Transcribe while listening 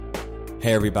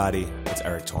Hey everybody, it's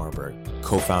Eric Torenberg,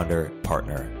 co-founder,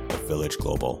 partner of Village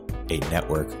Global, a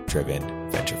network-driven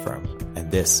venture firm.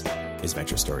 And this is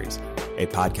Venture Stories, a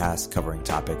podcast covering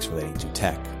topics relating to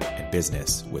tech and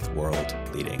business with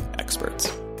world-leading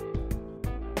experts.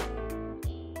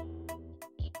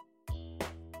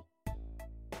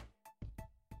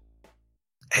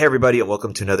 Hey everybody, and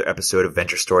welcome to another episode of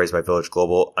Venture Stories by Village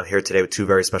Global. I'm here today with two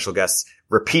very special guests,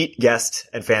 repeat guest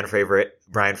and fan favorite,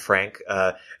 Brian Frank,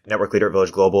 network leader at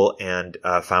Village Global and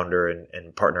founder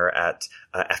and partner at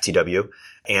FTW,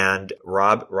 and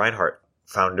Rob Reinhart,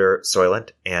 founder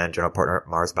Soylent and general partner at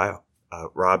Mars Bio.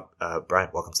 Rob, Brian,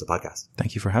 welcome to the podcast.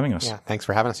 Thank you for having us. Yeah, thanks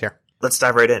for having us here. Let's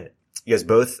dive right in. You guys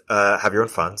both have your own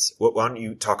funds. Why don't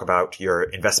you talk about your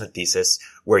investment thesis,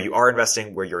 where you are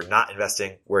investing, where you're not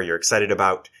investing, where you're excited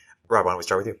about? Rob, why don't we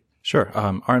start with you? Sure.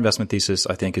 Our investment thesis,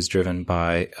 I think, is driven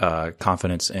by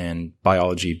confidence in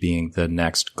biology being the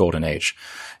next golden age.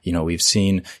 You know, we've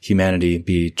seen humanity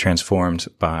be transformed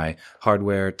by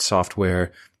hardware,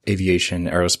 software, aviation,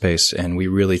 aerospace, and we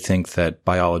really think that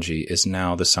biology is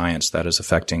now the science that is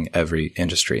affecting every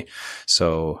industry.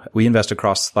 So we invest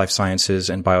across life sciences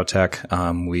and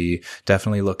biotech. We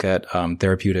definitely look at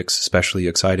therapeutics, especially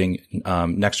exciting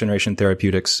next generation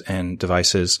therapeutics and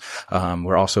devices.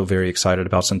 We're also very excited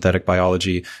about synthetic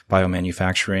biology,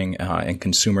 biomanufacturing, and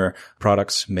consumer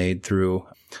products made through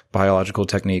biological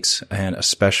techniques, and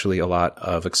especially a lot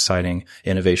of exciting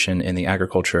innovation in the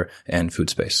agriculture and food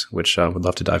space, which I would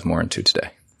love to dive more into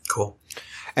today. Cool.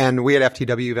 And we at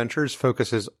FTW Ventures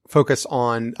focus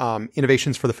on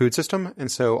innovations for the food system.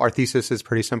 And so our thesis is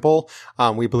pretty simple.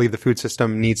 We believe the food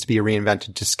system needs to be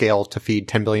reinvented to scale to feed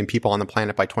 10 billion people on the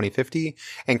planet by 2050.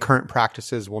 And current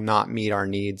practices will not meet our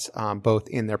needs, both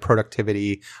in their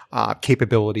productivity,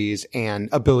 capabilities, and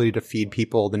ability to feed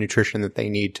people the nutrition that they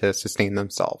need to sustain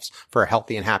themselves for a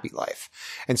healthy and happy life.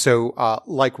 And so,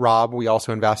 like Rob, we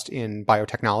also invest in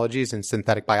biotechnologies and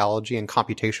synthetic biology and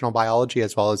computational biology,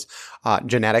 as well as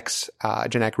genetics,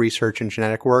 genetic research and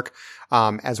genetic work,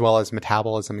 as well as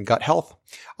metabolism and gut health.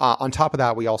 On top of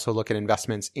that, we also look at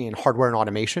investments in hardware and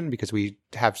automation because we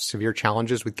have severe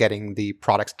challenges with getting the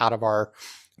products out of our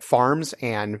farms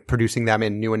and producing them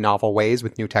in new and novel ways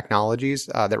with new technologies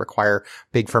that require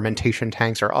big fermentation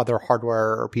tanks or other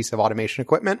hardware or piece of automation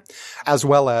equipment, as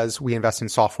well as we invest in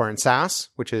software and SaaS,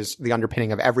 which is the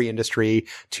underpinning of every industry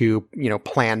to,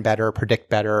 plan better,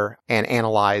 predict better, and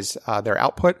analyze their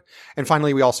output. And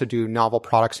finally, we also do novel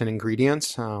products and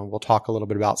ingredients. We'll talk a little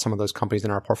bit about some of those companies in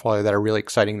our portfolio that are really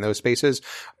exciting in those spaces,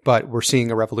 but we're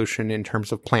seeing a revolution in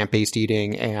terms of plant-based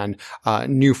eating and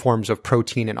new forms of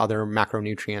protein and other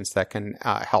macronutrients that can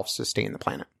help sustain the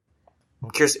planet. I'm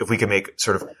curious if we can make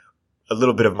sort of a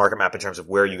little bit of market map in terms of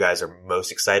where you guys are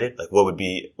most excited. Like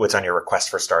what's on your request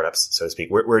for startups, so to speak?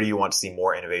 Where do you want to see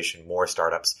more innovation, more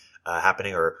startups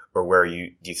happening, or where do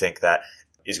you think that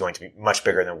is going to be much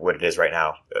bigger than what it is right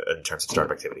now in terms of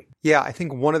startup activity? Yeah, I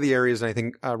think one of the areas, and I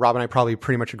think Rob and I probably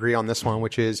pretty much agree on this one,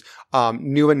 which is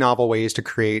new and novel ways to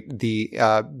create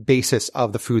the basis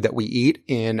of the food that we eat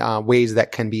in ways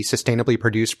that can be sustainably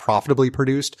produced, profitably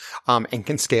produced, and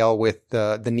can scale with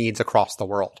the needs across the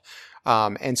world.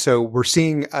 And so we're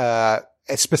seeing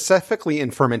specifically in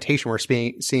fermentation, we're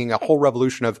seeing a whole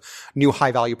revolution of new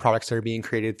high-value products that are being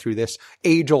created through this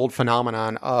age-old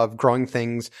phenomenon of growing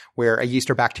things where a yeast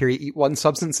or bacteria eat one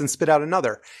substance and spit out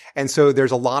another. And so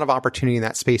there's a lot of opportunity in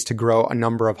that space to grow a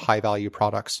number of high-value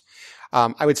products.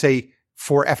 I would say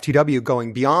for FTW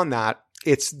going beyond that,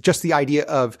 it's just the idea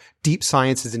of deep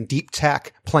sciences and deep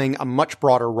tech playing a much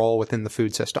broader role within the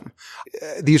food system.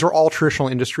 These are all traditional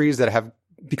industries that have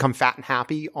become fat and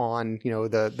happy on,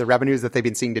 the revenues that they've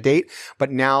been seeing to date.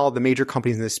 But now the major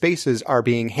companies in these spaces are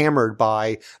being hammered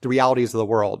by the realities of the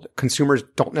world. Consumers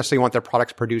don't necessarily want their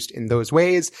products produced in those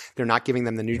ways. They're not giving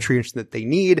them the nutrients that they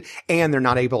need, and they're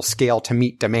not able to scale to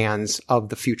meet demands of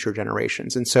the future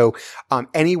generations. And so,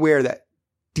 anywhere that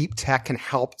deep tech can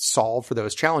help solve for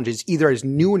those challenges, either as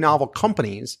new and novel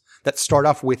companies that start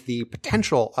off with the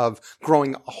potential of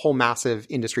growing a whole massive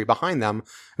industry behind them.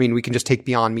 I mean, we can just take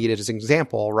Beyond Meat as an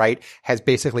example, right? Has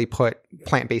basically put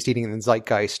plant-based eating in the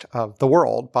zeitgeist of the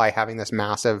world by having this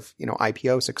massive,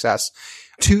 IPO success,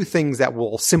 to things that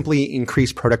will simply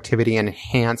increase productivity and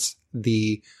enhance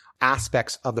the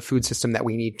aspects of the food system that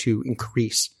we need to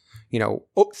increase,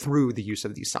 through the use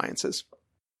of these sciences.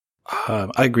 I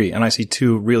agree. And I see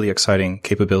two really exciting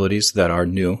capabilities that are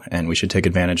new and we should take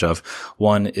advantage of.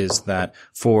 One is that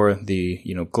for the,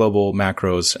 global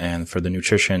macros and for the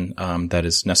nutrition, that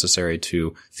is necessary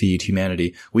to feed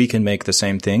humanity, we can make the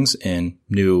same things in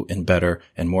new and better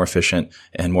and more efficient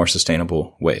and more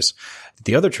sustainable ways.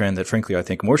 The other trend that frankly I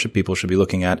think more people should be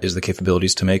looking at is the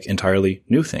capabilities to make entirely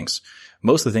new things.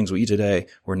 Most of the things we eat today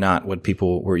were not what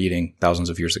people were eating thousands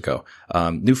of years ago.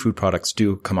 New food products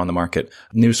do come on the market.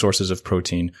 New sources of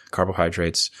protein,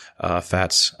 carbohydrates,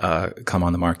 fats, come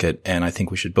on the market. And I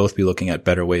think we should both be looking at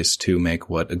better ways to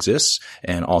make what exists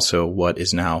and also what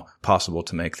is now possible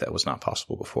to make that was not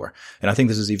possible before. And I think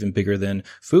this is even bigger than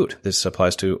food. This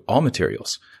applies to all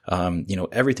materials.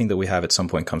 Everything that we have at some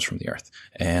point comes from the earth.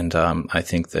 And I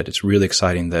think that it's really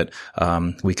exciting that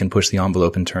we can push the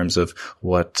envelope in terms of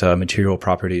what material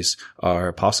properties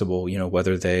are possible,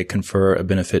 whether they confer a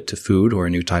benefit to food or a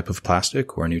new type of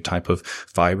plastic or a new type of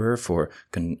fiber for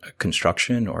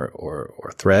construction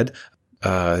or thread.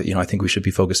 I think we should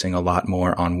be focusing a lot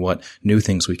more on what new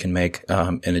things we can make,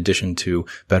 in addition to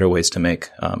better ways to make,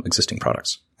 existing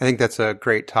products. I think that's a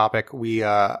great topic.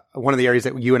 One of the areas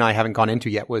that you and I haven't gone into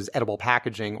yet was edible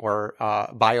packaging or,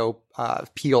 bio,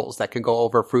 peels that can go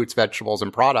over fruits, vegetables,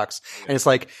 and products. And it's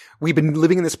like, we've been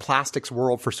living in this plastics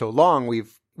world for so long.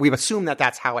 We've assumed that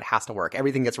that's how it has to work.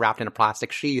 Everything gets wrapped in a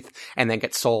plastic sheath and then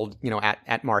gets sold,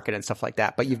 at market and stuff like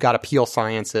that. But you've got Apeel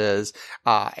Sciences,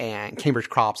 and Cambridge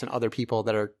Crops and other people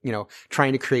that are,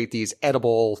 trying to create these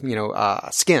edible,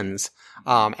 skins.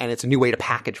 And it's a new way to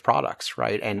package products,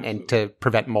 right? And to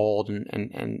prevent mold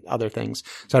and other things.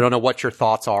 So I don't know what your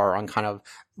thoughts are on kind of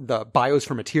the bios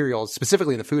for materials,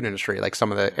 specifically in the food industry, like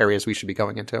some of the areas we should be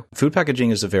going into. Food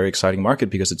packaging is a very exciting market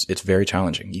because it's very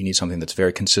challenging. You need something that's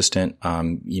very consistent.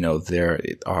 There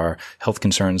are health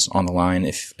concerns on the line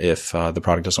if the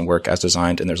product doesn't work as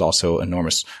designed, and there's also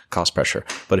enormous cost pressure.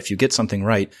 But if you get something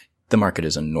right, the market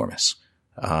is enormous.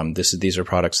 These are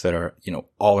products that are,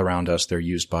 all around us. They're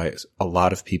used by a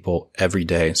lot of people every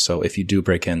day. So if you do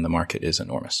break in, the market is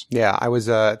enormous. Yeah. I was,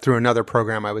 through another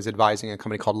program, I was advising a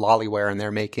company called Lollyware, and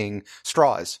they're making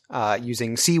straws,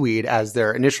 using seaweed as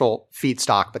their initial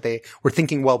feedstock, but they were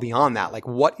thinking well beyond that. Like,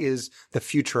 what is the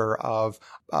future of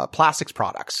plastics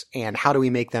products, and how do we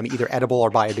make them either edible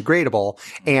or biodegradable?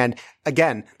 And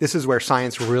again, this is where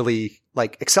science really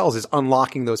excels, is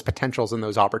unlocking those potentials and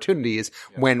those opportunities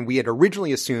when we had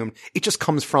originally assumed it just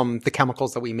comes from the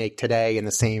chemicals that we make today in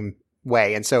the same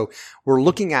way. And so we're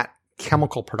looking at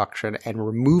chemical production and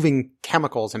removing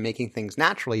chemicals and making things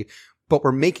naturally, but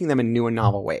we're making them in new and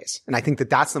novel ways. And I think that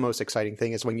that's the most exciting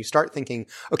thing, is when you start thinking,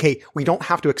 okay, we don't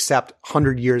have to accept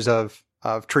 100 years of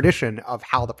tradition of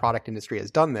how the product industry has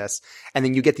done this. And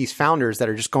then you get these founders that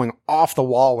are just going off the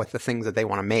wall with the things that they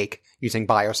want to make using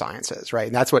biosciences, right?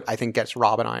 And that's what I think gets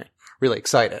Rob and I really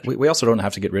excited. We also don't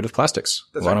have to get rid of plastics.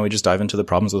 Why don't we just dive into the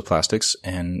problems with plastics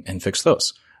and fix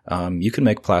those? You can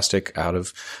make plastic out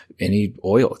of any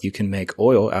oil. You can make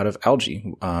oil out of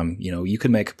algae. You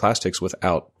can make plastics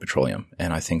without petroleum.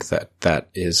 And I think that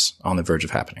is on the verge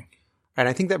of happening. And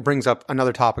I think that brings up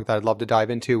another topic that I'd love to dive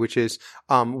into, which is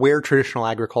where traditional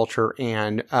agriculture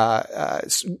and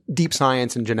deep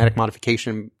science and genetic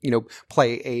modification,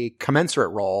 play a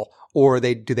commensurate role, or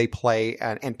do they play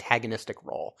an antagonistic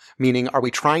role? Meaning, are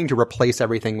we trying to replace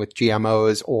everything with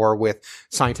GMOs or with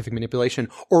scientific manipulation,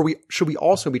 or should we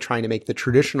also be trying to make the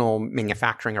traditional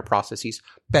manufacturing or processes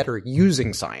better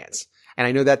using science? And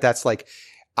I know that that's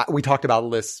we talked about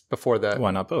this before why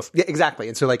not both? Yeah, exactly.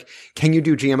 And so can you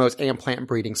do GMOs and plant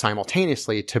breeding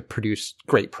simultaneously to produce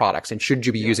great products? And should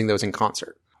you be using those in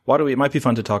concert? It might be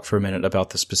fun to talk for a minute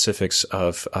about the specifics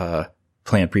of,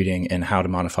 plant breeding and how to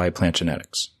modify plant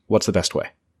genetics. What's the best way?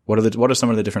 What are some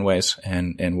of the different ways,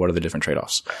 and what are the different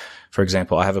trade-offs? For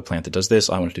example, I have a plant that does this.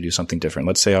 I want it to do something different.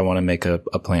 Let's say I want to make a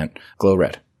plant glow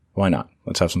red. Why not?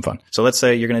 Let's have some fun. So let's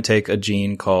say you're going to take a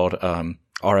gene called,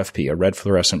 RFP, a red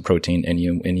fluorescent protein, and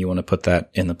you want to put that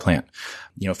in the plant.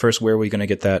 First, where are we going to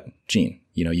get that gene?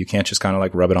 You can't just kind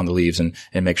of rub it on the leaves and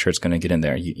make sure it's going to get in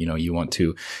there. You want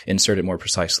to insert it more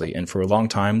precisely. And for a long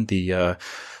time,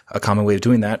 a common way of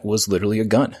doing that was literally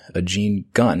a gene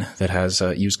gun that has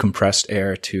used compressed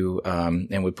air to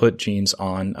and would put genes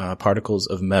on particles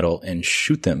of metal and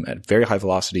shoot them at very high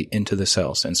velocity into the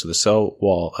cells. And so the cell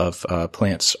wall of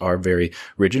plants are very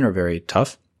rigid or very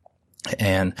tough.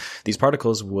 And these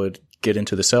particles would get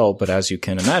into the cell, but as you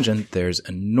can imagine, there's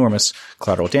enormous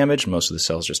collateral damage. Most of the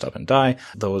cells just up and die.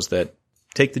 Those that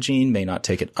take the gene may not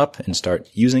take it up and start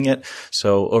using it.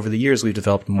 So over the years, we've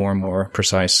developed more and more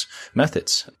precise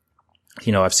methods.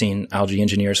 I've seen algae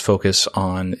engineers focus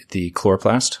on the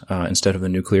chloroplast instead of the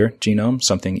nuclear genome,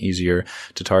 something easier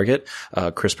to target.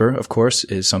 CRISPR, of course,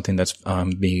 is something that's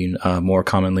being more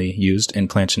commonly used in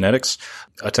plant genetics.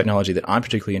 A technology that I'm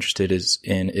particularly interested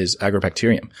in is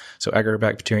agrobacterium. So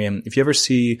agrobacterium, if you ever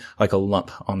see a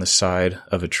lump on the side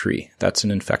of a tree, that's an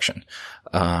infection.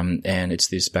 And it's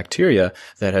these bacteria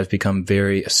that have become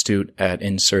very astute at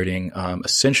inserting,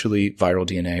 essentially viral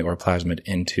DNA or plasmid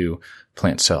into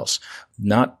plant cells.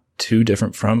 Not too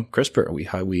different from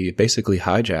CRISPR. We basically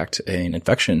hijacked an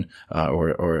infection,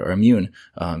 or immune,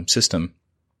 system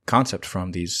concept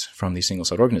from these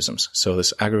single-celled organisms. So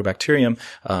this agrobacterium,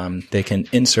 they can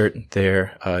insert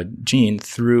their gene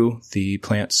through the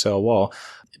plant cell wall,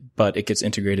 but it gets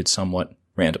integrated somewhat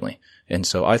randomly. And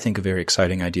so I think a very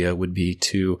exciting idea would be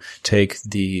to take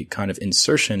the kind of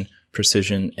insertion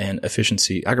precision and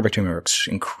efficiency. Agrobacterium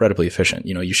are incredibly efficient.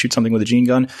 You shoot something with a gene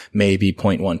gun, maybe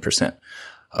 0.1%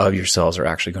 of your cells are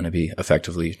actually going to be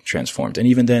effectively transformed. And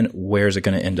even then, where is it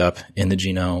going to end up in the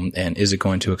genome? And is it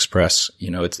going to express,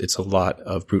 it's a lot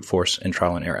of brute force and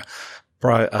trial and error.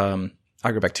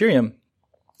 Agrobacterium,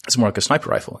 it's more like a sniper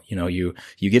rifle. You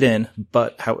get in,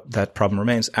 but how that problem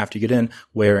remains after you get in,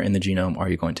 where in the genome are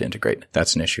you going to integrate?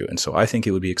 That's an issue. And so I think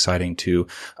it would be exciting to,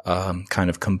 kind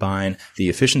of combine the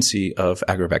efficiency of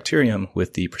agrobacterium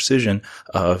with the precision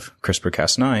of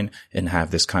CRISPR-Cas9 and have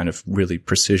this kind of really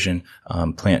precision,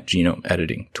 plant genome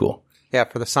editing tool. Yeah,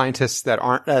 for the scientists that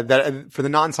aren't, for the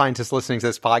non-scientists listening to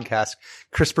this podcast,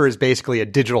 CRISPR is basically a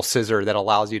digital scissor that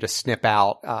allows you to snip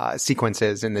out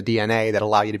sequences in the DNA that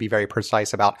allow you to be very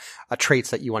precise about traits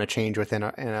that you want to change within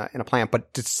a plant.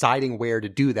 But deciding where to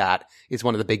do that is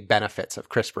one of the big benefits of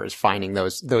CRISPR, is finding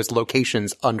those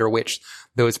locations under which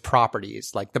those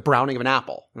properties, like the browning of an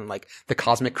apple, and like the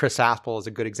Cosmic Crisp apple is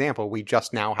a good example. We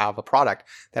just now have a product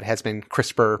that has been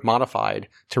CRISPR modified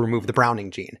to remove the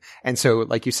browning gene. And so,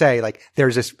 like you say, like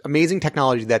there's this amazing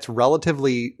technology that's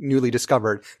relatively newly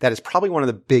discovered that is probably one of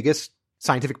the biggest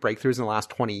scientific breakthroughs in the last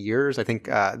 20 years. I think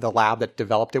the lab that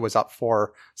developed it was up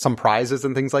for some prizes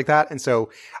and things like that. And so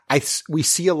we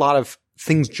see a lot of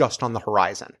things just on the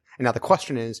horizon. And now the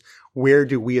question is, where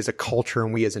do we as a culture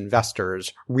and we as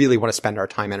investors really want to spend our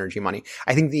time, energy, money?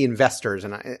 I think the investors,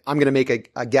 and I'm going to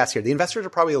make a guess here, the investors are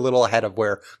probably a little ahead of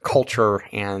where culture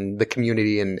and the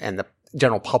community and the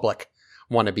general public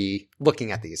want to be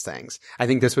looking at these things. I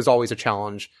think this was always a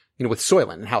challenge, with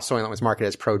Soylent and how Soylent was marketed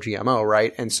as pro-GMO,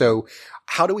 right? And so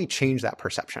how do we change that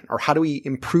perception, or how do we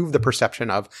improve the perception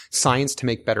of science to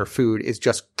make better food is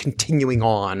just continuing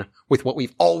on with what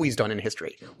we've always done in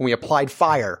history? When we applied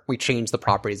fire, we changed the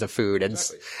properties of food.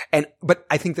 But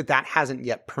I think that hasn't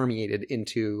yet permeated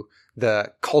into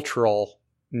the cultural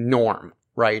norm,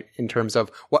 right? In terms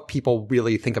of what people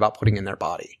really think about putting in their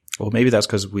body. Well, maybe that's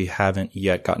because we haven't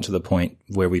yet gotten to the point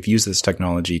where we've used this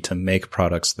technology to make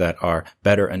products that are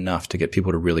better enough to get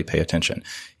people to really pay attention.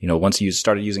 Once you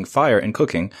started using fire in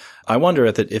cooking, I wonder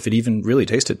if it even really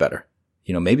tasted better.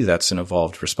 Maybe that's an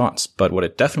evolved response, but what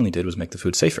it definitely did was make the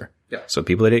food safer. Yeah. So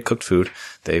people that ate cooked food,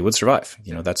 they would survive.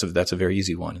 That's a very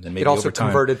easy one. And then maybe it also over time,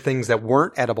 converted things that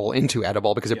weren't edible into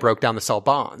edible because it broke down the cell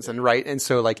bonds, and right. And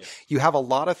so you have a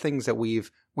lot of things that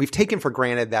we've taken for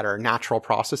granted that are natural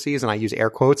processes, and I use air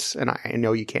quotes, and I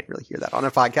know you can't really hear that on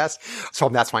a podcast, so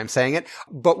that's why I'm saying it.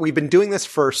 But we've been doing this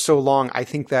for so long, I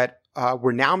think that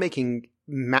we're now making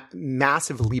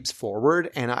massive leaps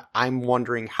forward, and I'm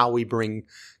wondering how we bring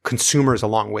consumers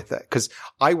along with it. Because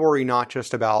I worry not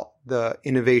just about the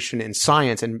innovation in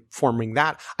science and forming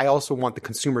that, I also want the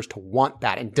consumers to want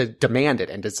that and demand it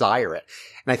and desire it.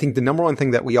 And I think the number one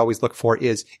thing that we always look for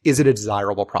is it a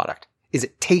desirable product? Is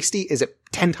it tasty? Is it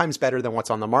 10 times better than what's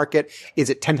on the market? Is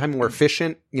it 10 times more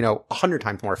efficient? 100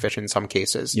 times more efficient in some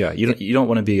cases. Yeah. You don't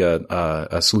want to be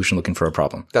a solution looking for a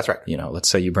problem. That's right. Let's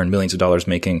say you burn millions of dollars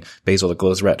making basil that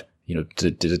glows red.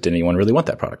 Did anyone really want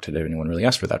that product? Did anyone really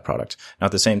ask for that product? Now,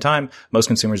 at the same time, most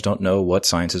consumers don't know what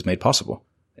science has made possible.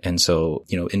 And so,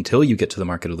 until you get to the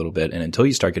market a little bit and until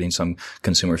you start getting some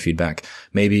consumer feedback,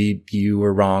 maybe you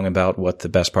were wrong about what the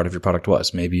best part of your product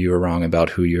was. Maybe you were wrong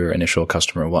about who your initial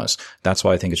customer was. That's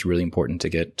why I think it's really important to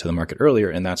get to the market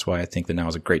earlier. And that's why I think that now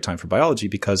is a great time for biology,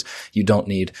 because you don't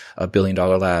need $1 billion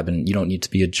lab and you don't need to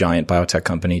be a giant biotech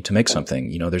company to make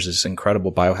something. There's this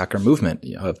incredible biohacker movement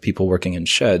of people working in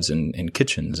sheds and in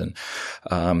kitchens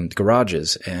and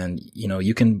garages. And,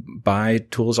 you can buy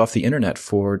tools off the internet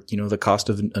for, the cost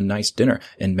of a nice dinner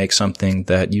and make something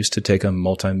that used to take a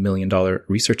multi-million-dollar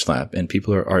research lab. And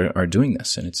people are doing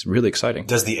this, and it's really exciting.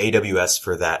 Does the AWS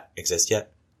for that exist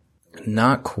yet?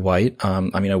 Not quite.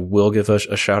 I will give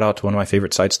a shout out to one of my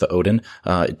favorite sites, the Odin.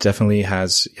 It definitely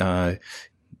has,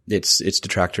 its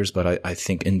detractors, but I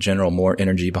think in general, more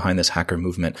energy behind this hacker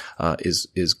movement,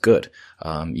 is good.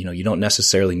 You don't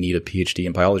necessarily need a PhD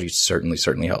in biology.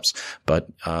 Certainly helps, but,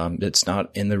 it's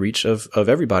not in the reach of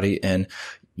everybody. And,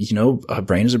 a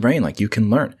brain is a brain. Like you can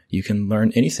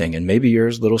learn anything, and maybe you're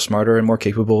a little smarter and more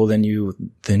capable than you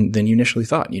initially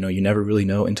thought. You never really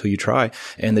know until you try.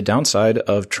 And the downside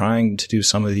of trying to do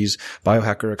some of these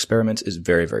biohacker experiments is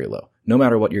very, very low. No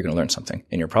matter what, you're going to learn something,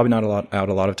 and you're probably not out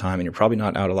a lot of time, and you're probably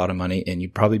not out a lot of money, and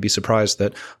you'd probably be surprised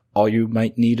that all you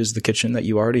might need is the kitchen that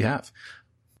you already have.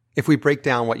 If we break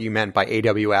down what you meant by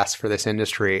AWS for this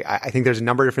industry, I think there's a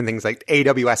number of different things like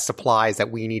AWS supplies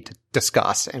that we need to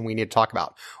discuss and we need to talk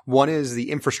about. One is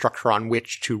the infrastructure on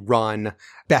which to run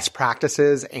best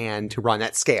practices and to run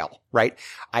at scale, right?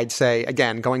 I'd say,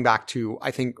 again, going back to,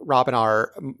 I think, Rob and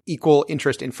our equal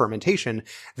interest in fermentation,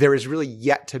 there is really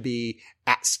yet to be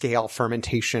at scale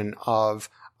fermentation of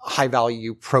high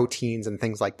value proteins and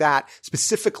things like that,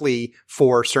 specifically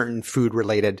for certain food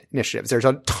related initiatives. There's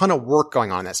a ton of work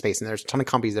going on in that space, and there's a ton of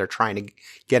companies that are trying to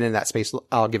get into that space.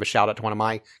 I'll give a shout out to one of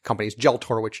my companies,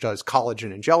 Geltor, which does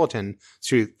collagen and gelatin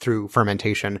through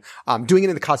fermentation, doing it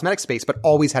in the cosmetic space, but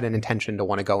always had an intention to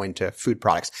want to go into food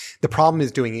products. The problem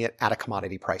is doing it at a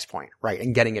commodity price point, right?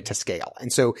 And getting it to scale.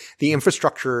 And so the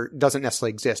infrastructure doesn't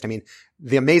necessarily exist. I mean,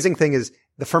 the amazing thing is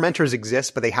the fermenters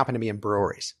exist, but they happen to be in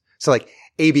breweries. So like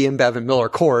AB InBev and Miller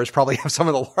Coors probably have some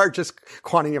of the largest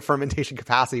quantity of fermentation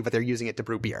capacity, but they're using it to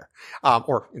brew beer,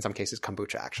 or in some cases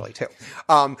kombucha actually too.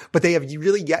 But they have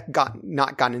really yet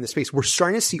not gotten in the space. We're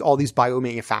starting to see all these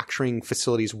biomanufacturing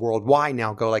facilities worldwide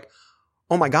now go like,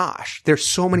 oh my gosh, there's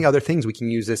so many other things we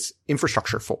can use this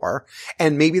infrastructure for.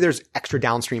 And maybe there's extra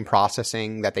downstream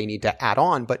processing that they need to add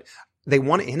on, but they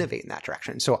want to innovate in that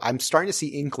direction. So I'm starting to see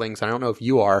inklings, and I don't know if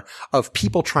you are, of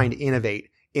people trying to innovate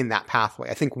in that pathway.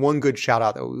 I think one good shout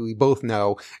out that we both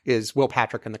know is Will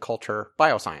Patrick and the Culture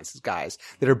Biosciences guys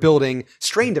that are building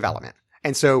strain development.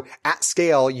 And so at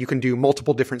scale, you can do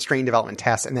multiple different strain development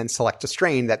tests and then select a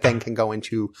strain that then can go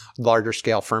into larger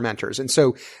scale fermenters. And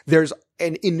so there's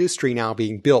an industry now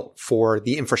being built for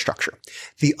the infrastructure.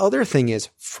 The other thing is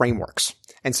frameworks.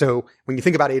 And so when you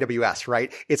think about AWS,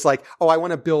 right, it's like, oh, I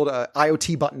want to build a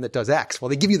IoT button that does X. Well,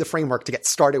 they give you the framework to get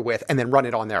started with and then run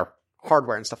it on their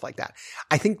hardware and stuff like that.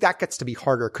 I think that gets to be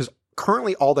harder because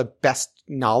currently all the best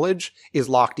knowledge is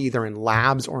locked either in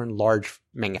labs or in large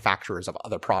manufacturers of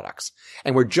other products.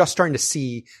 And we're just starting to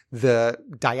see the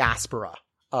diaspora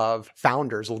of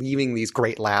founders leaving these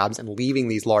great labs and leaving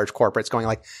these large corporates going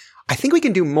like, I think we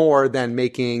can do more than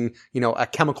making, a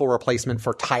chemical replacement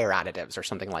for tire additives or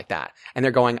something like that. And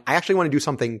they're going, I actually want to do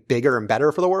something bigger and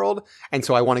better for the world. And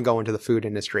so I want to go into the food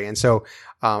industry. And so,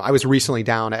 I was recently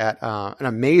down at, an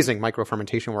amazing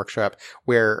microfermentation workshop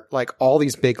where like all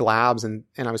these big labs and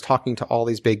I was talking to all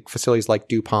these big facilities like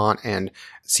DuPont and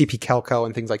CP Kelco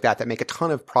and things like that make a ton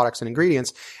of products and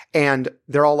ingredients. And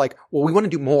they're all like, well, we want to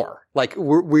do more. Like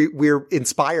we're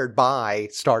inspired by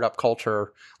startup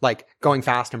culture, like going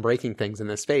fast and breaking things in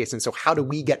this space. And so how do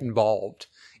we get involved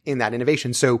in that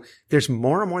innovation? So there's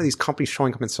more and more of these companies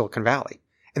showing up in Silicon Valley.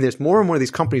 And there's more and more of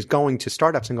these companies going to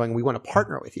startups and going, we want to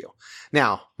partner with you.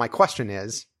 Now, my question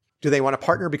is, do they want to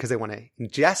partner because they want to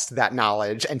ingest that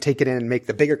knowledge and take it in and make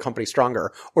the bigger company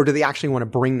stronger? Or do they actually want to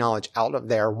bring knowledge out of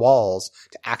their walls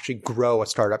to actually grow a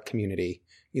startup community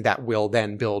that will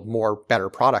then build more better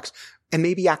products and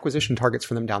maybe acquisition targets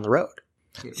for them down the road?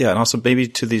 Yeah. And also maybe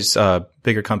to these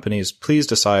bigger companies, please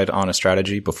decide on a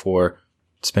strategy before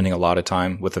spending a lot of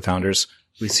time with the founders.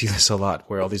 We see this a lot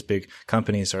where all these big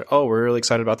companies are, oh, we're really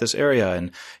excited about this area.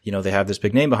 And, they have this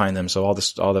big name behind them. So all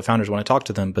the founders want to talk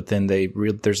to them, but then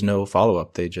there's no follow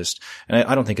up. They just, and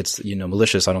I don't think it's,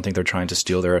 malicious. I don't think they're trying to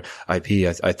steal their IP.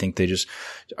 I think they just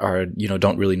are,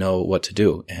 don't really know what to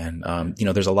do. And,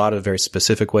 there's a lot of very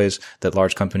specific ways that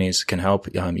large companies can help,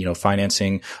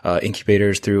 financing,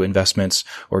 incubators through investments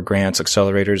or grants,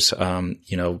 accelerators,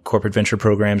 corporate venture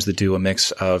programs that do a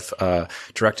mix of,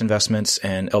 direct investments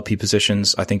and LP positions.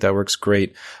 I think that works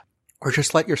great. Or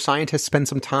just let your scientists spend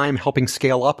some time helping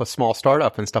scale up a small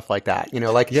startup and stuff like that.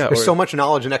 There's so much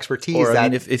knowledge and expertise.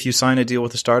 If you sign a deal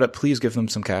with a startup, please give them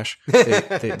some cash.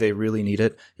 They really need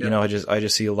it. Yeah. I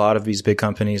just see a lot of these big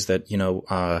companies that,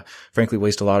 frankly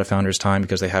waste a lot of founders' time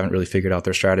because they haven't really figured out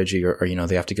their strategy or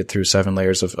they have to get through 7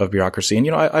 layers of bureaucracy. And,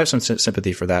 I have some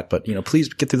sympathy for that, but, please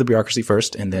get through the bureaucracy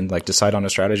first and then decide on a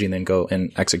strategy and then go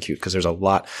and execute because there's a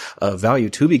lot of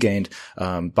value to be gained,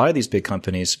 by these big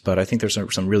companies. But I think there's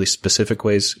some really specific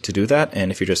ways to do that.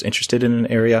 And if you're just interested in an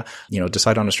area,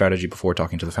 decide on a strategy before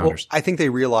talking to the founders. Well, I think they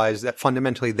realize that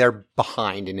fundamentally they're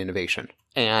behind in innovation.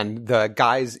 And the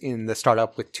guys in the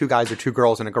startup with 2 guys or 2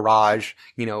 girls in a garage,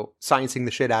 sciencing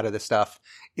the shit out of this stuff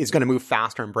is going to move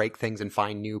faster and break things and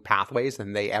find new pathways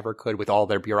than they ever could with all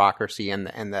their bureaucracy and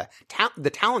the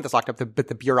talent that's locked up, but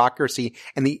the bureaucracy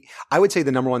and I would say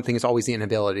the number one thing is always the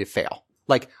inability to fail.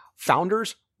 Like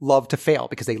Founders love to fail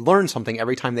because they learn something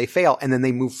every time they fail, and then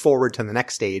they move forward to the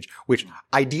next stage, which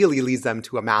ideally leads them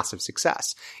to a massive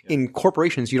success. In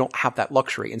corporations, you don't have that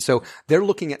luxury. And so they're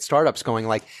looking at startups going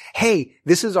like, hey,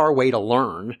 this is our way to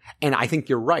learn. And I think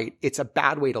you're right. It's a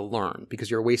bad way to learn because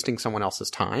you're wasting someone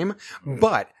else's time.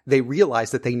 But they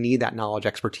realize that they need that knowledge,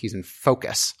 expertise, and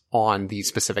focus on these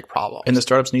specific problems. And the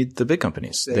startups need the big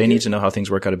companies. They need to know how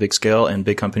things work at a big scale, and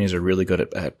big companies are really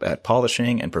good at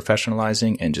polishing and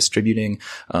professionalizing and distributing.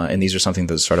 And these are something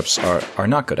that the startups are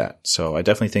not good at. So I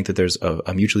definitely think that there's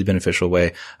a mutually beneficial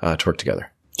way to work together.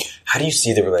 How do you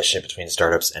see the relationship between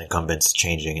startups and incumbents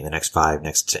changing in the next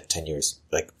 10 years?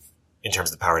 Like, in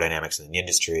terms of the power dynamics in the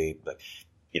industry, like,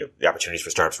 the opportunities for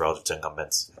startups relative to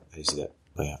incumbents. How do you see that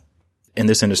play out? In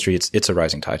this industry, it's a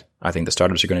rising tide. I think the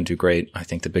startups are going to do great. I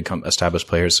think the big established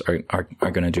players are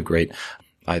going to do great.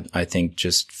 I think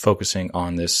just focusing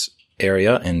on this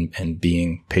area and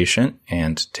being patient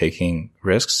and taking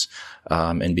risks,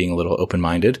 and being a little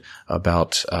open-minded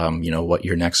about, what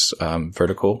your next,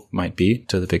 vertical might be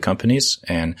to the big companies,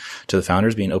 and to the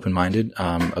founders being open-minded,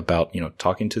 about,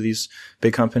 talking to these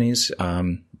big companies.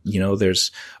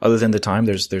 There's, other than the time,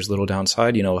 there's little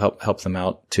downside, help them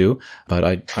out too. But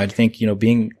I think,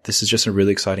 this is just a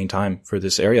really exciting time for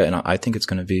this area. And I think it's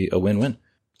going to be a win-win.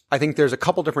 I think there's a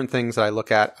couple different things that I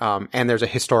look at, and there's a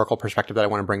historical perspective that I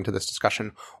want to bring to this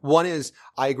discussion. One is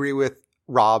I agree with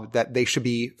Rob that they should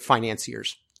be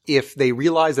financiers. If they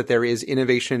realize that there is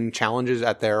innovation challenges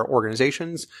at their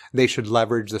organizations, they should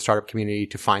leverage the startup community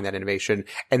to find that innovation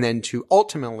and then to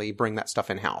ultimately bring that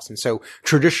stuff in-house. And so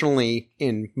traditionally,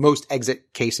 in most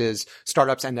exit cases,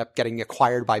 startups end up getting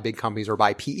acquired by big companies or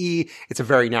by PE. It's a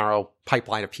very narrow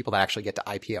pipeline of people that actually get to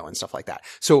IPO and stuff like that.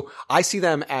 So I see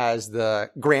them as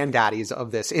the granddaddies of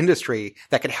this industry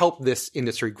that can help this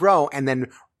industry grow and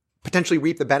then potentially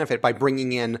reap the benefit by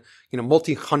bringing in,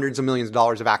 multi-hundreds of millions of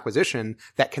dollars of acquisition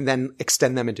that can then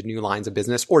extend them into new lines of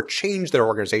business or change their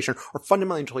organization or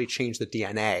fundamentally change the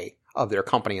DNA of their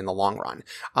company in the long run.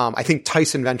 I think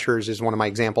Tyson Ventures is one of my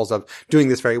examples of doing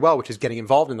this very well, which is getting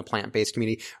involved in the plant-based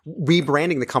community,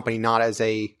 rebranding the company not as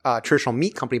a traditional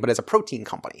meat company, but as a protein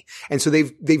company. And so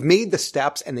they've made the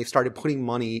steps and they've started putting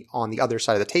money on the other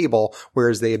side of the table,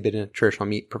 whereas they have been a traditional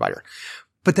meat provider.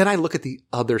 But then I look at the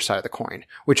other side of the coin,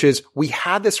 which is we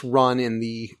had this run in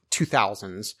the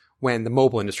 2000s when the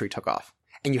mobile industry took off,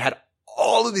 and you had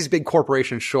all of these big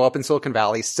corporations show up in Silicon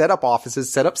Valley, set up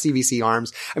offices, set up CVC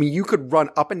arms. I mean, you could run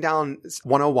up and down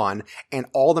 101 and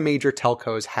all the major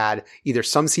telcos had either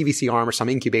some CVC arm or some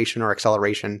incubation or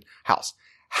acceleration house.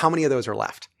 How many of those are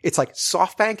left? It's like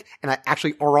SoftBank and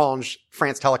actually Orange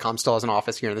France Telecom still has an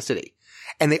office here in the city.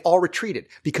 And they all retreated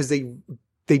because they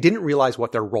didn't realize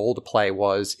what their role to play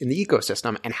was in the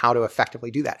ecosystem and how to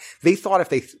effectively do that. They thought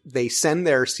if they send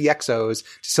their CXOs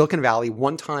to Silicon Valley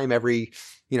one time every,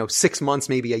 6 months,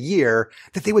 maybe a year,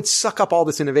 that they would suck up all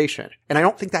this innovation. And I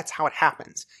don't think that's how it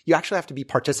happens. You actually have to be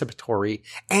participatory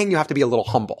and you have to be a little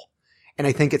humble. And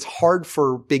I think it's hard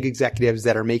for big executives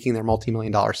that are making their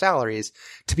multi-million-dollar salaries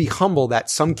to be humble that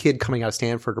some kid coming out of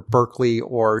Stanford or Berkeley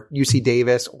or UC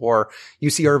Davis or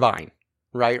UC Irvine,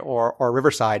 right, or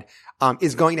Riverside,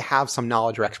 is going to have some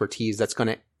knowledge or expertise that's going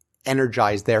to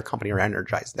energize their company or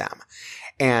energize them.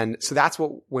 And so that's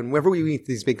whenever we meet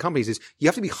these big companies is you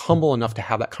have to be humble enough to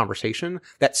have that conversation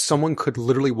that someone could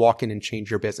literally walk in and change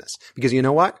your business. Because you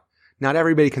know what? Not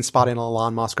everybody can spot in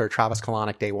Elon Musk or Travis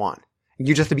Kalanick day one.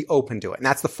 You just have to be open to it. And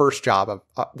that's the first job of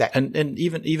that. And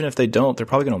even if they don't, they're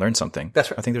probably going to learn something.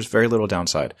 That's right. I think there's very little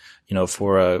downside,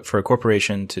 for a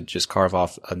corporation to just carve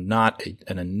off an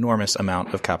enormous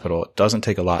amount of capital. It doesn't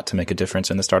take a lot to make a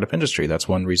difference in the startup industry. That's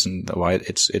one reason why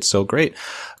it's so great.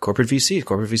 Corporate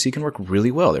VC can work really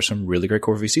well. There's some really great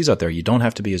corporate VCs out there. You don't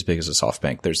have to be as big as a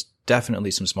SoftBank. There's definitely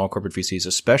some small corporate VCs,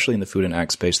 especially in the food and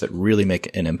ag space, that really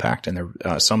make an impact. And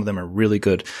some of them are really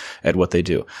good at what they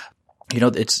do.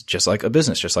 It's just like a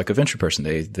business, just like a venture person.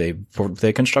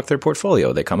 They construct their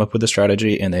portfolio. They come up with a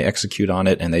strategy and they execute on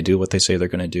it and they do what they say they're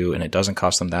going to do. And it doesn't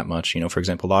cost them that much. For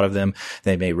example, a lot of them,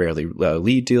 they may rarely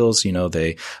lead deals.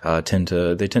 They tend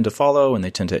to follow and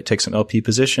they tend to take some LP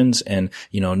positions. And,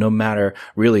 no matter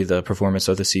really the performance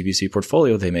of the CVC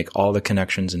portfolio, they make all the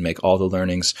connections and make all the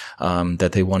learnings,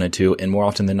 that they wanted to. And more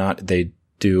often than not, they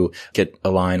do get a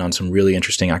line on some really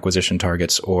interesting acquisition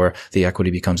targets, or the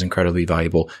equity becomes incredibly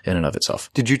valuable in and of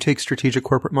itself. Did you take strategic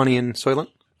corporate money in Soylent?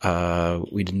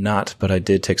 We did not, but I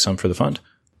did take some for the fund.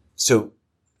 So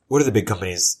what are the big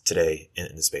companies today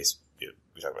in the space?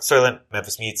 We talk about Soylent,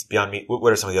 Memphis Meats, Beyond Meat.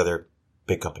 What are some of the other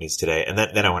big companies today? And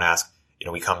then I want to ask,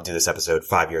 we come to this episode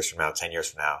 5 years from now, 10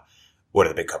 years from now, what are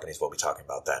the big companies we'll be talking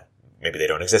about then? maybe they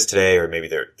don't exist today, or maybe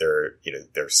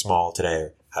they're small today.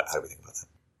 How do we think about that?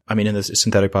 I mean, in the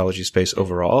synthetic biology space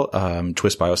overall,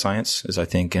 Twist Bioscience is, I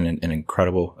think, an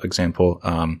incredible example,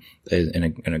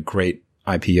 in a great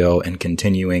IPO and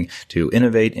continuing to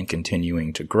innovate and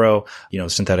continuing to grow.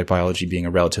 Synthetic biology being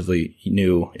a relatively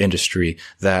new industry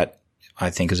that I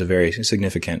think is a very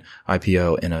significant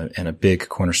IPO and a big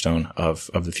cornerstone of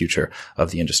the future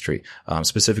of the industry.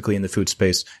 Specifically in the food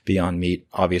space, Beyond Meat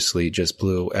obviously just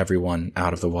blew everyone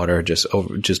out of the water,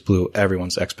 just blew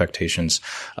everyone's expectations.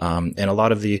 And a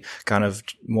lot of the kind of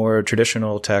more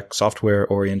traditional tech software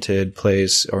oriented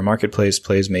plays or marketplace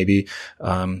plays maybe,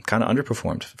 kind of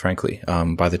underperformed, frankly,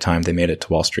 by the time they made it to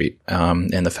Wall Street.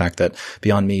 And the fact that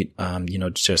Beyond Meat,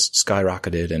 just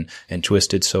skyrocketed and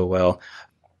twisted so well.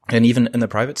 And even in the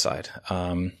private side,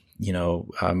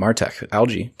 Martech,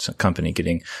 algae company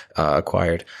getting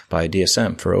acquired by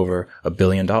DSM for over $1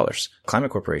 billion.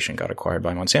 Climate Corporation got acquired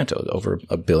by Monsanto, over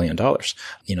 $1 billion.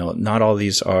 Not all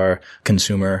these are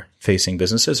consumer facing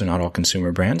businesses or not all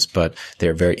consumer brands, but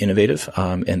they're very innovative,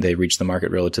 and they reached the market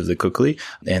relatively quickly,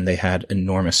 and they had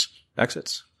enormous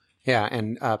exits. Yeah,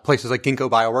 and places like Ginkgo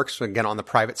Bioworks, again, on the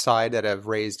private side, that have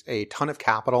raised a ton of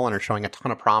capital and are showing a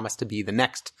ton of promise to be the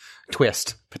next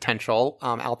Twist potential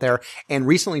out there, and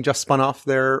recently just spun off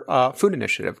their food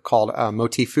initiative called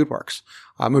Motif Foodworks,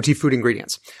 Motif Food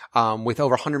Ingredients, with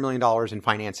over $100 million in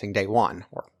financing day one,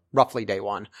 or roughly day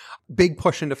one. Big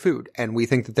push into food. And we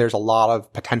think that there's a lot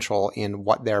of potential in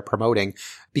what they're promoting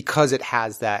because it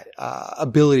has that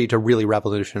ability to really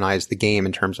revolutionize the game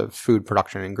in terms of food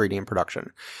production and ingredient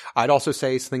production. I'd also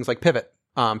say things like Pivot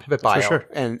Bio, sure,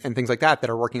 and things like that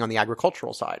are working on the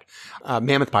agricultural side.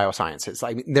 Mammoth Biosciences.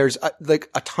 I mean, there's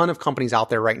a ton of companies out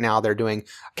there right now. They're doing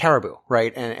Caribou,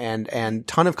 right? And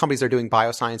ton of companies are doing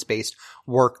bioscience based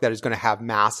work that is going to have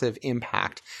massive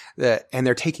impact. And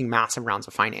they're taking massive rounds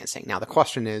of financing. Now the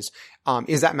question is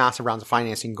that massive rounds of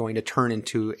financing going to turn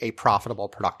into a profitable,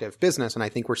 productive business? And I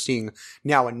think we're seeing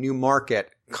now a new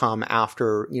market come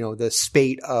after, the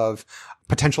spate of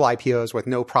potential IPOs with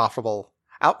no profitable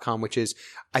outcome, which is,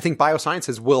 I think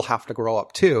biosciences will have to grow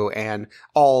up too, and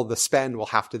all the spend will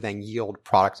have to then yield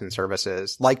products and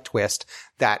services like Twist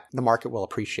that the market will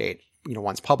appreciate,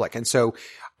 once public. And so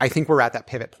I think we're at that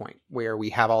pivot point where we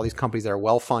have all these companies that are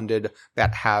well funded,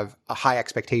 that have high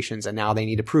expectations, and now they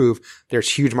need to prove there's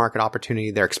huge market opportunity.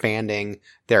 They're expanding,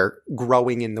 they're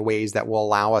growing in the ways that will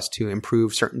allow us to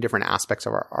improve certain different aspects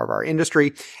of our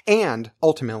industry, and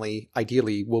ultimately,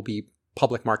 ideally, will be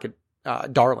public market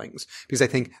darlings, because I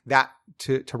think that,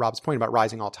 to Rob's point about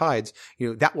rising all tides,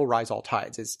 that will rise all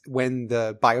tides. Is when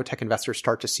the biotech investors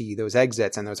start to see those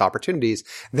exits and those opportunities,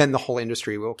 then the whole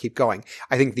industry will keep going.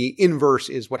 I think the inverse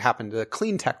is what happened to the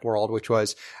clean tech world, which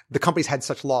was the companies had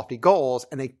such lofty goals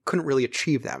and they couldn't really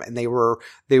achieve them. And they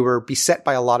were beset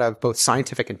by a lot of both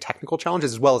scientific and technical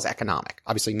challenges as well as economic,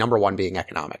 obviously number one being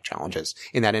economic challenges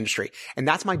in that industry. And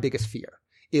that's my biggest fear,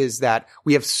 is that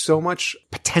we have so much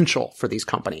potential for these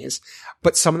companies,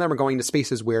 but some of them are going to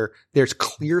spaces where there's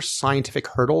clear scientific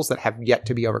hurdles that have yet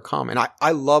to be overcome. And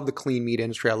I love the clean meat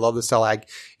industry. I love the cell ag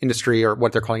industry, or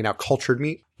what they're calling now cultured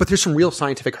meat. But there's some real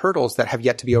scientific hurdles that have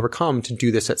yet to be overcome to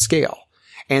do this at scale.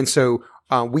 And so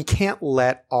we can't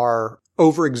let our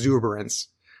overexuberance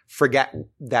forget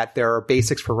that there are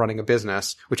basics for running a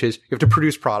business, which is you have to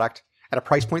produce product at a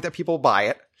price point that people buy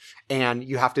it, and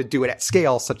you have to do it at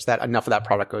scale such that enough of that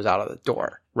product goes out of the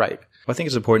door, right? Well, I think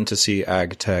it's important to see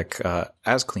ag tech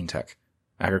as clean tech.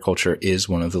 Agriculture is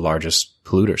one of the largest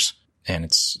polluters, and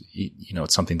it's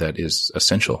something that is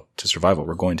essential to survival.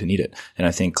 We're going to need it. And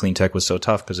I think clean tech was so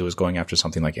tough because it was going after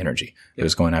something like energy. It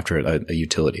was going after a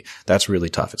utility. That's really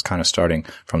tough. It's kind of starting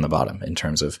from the bottom in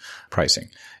terms of pricing.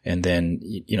 And then,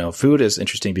 food is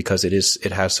interesting because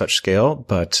it has such scale,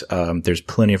 but there's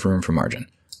plenty of room for margin.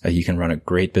 You can run a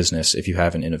great business if you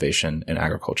have an innovation in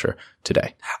agriculture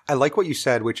today. I like what you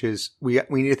said, which is we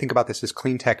need to think about this as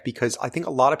clean tech, because I think a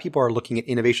lot of people are looking at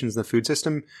innovations in the food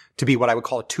system to be what I would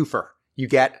call a twofer. You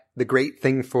get the great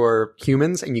thing for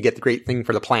humans and you get the great thing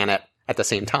for the planet at the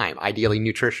same time, ideally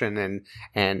nutrition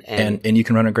and you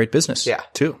can run a great business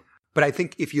too. But I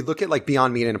think if you look at like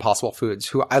Beyond Meat and Impossible Foods,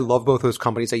 who I love both those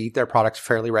companies, I eat their products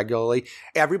fairly regularly.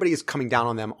 Everybody is coming down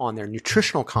on them on their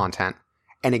nutritional content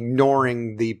and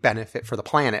ignoring the benefit for the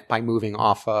planet by moving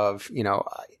off of,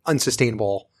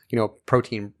 unsustainable,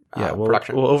 protein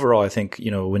production. Well, overall, I think,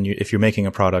 if you're making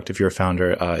a product, if you're a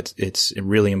founder, it's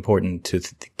really important to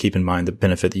keep in mind the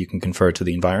benefit that you can confer to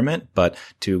the environment, but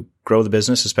to grow the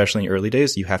business, especially in early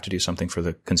days, you have to do something for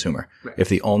the consumer. Right. If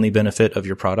the only benefit of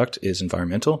your product is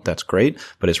environmental, that's great,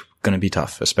 but it's going to be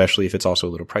tough, especially if it's also a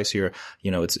little pricier.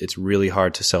 It's really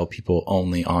hard to sell people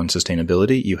only on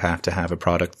sustainability. You have to have a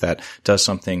product that does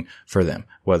something for them,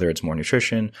 whether it's more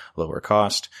nutrition, lower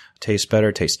cost, tastes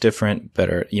better, tastes different,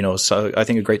 better. So I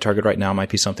think a great target right now might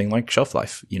be something like shelf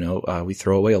life. We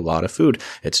throw away a lot of food.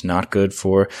 It's not good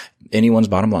for anyone's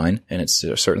bottom line, and it's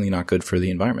certainly not good for the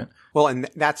environment. Well, and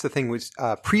that's the thing was,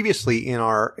 previously in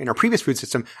our previous food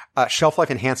system, shelf life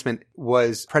enhancement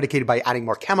was predicated by adding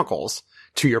more chemicals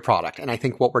to your product. And I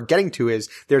think what we're getting to is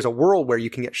there's a world where you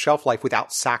can get shelf life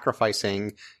without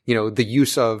sacrificing, the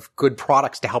use of good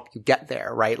products to help you get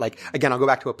there, right? Like, again, I'll go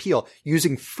back to a peel,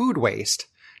 using food waste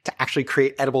to actually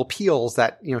create edible peels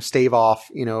that, stave off,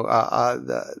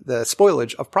 the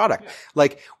spoilage of product. Yeah.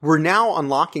 Like, we're now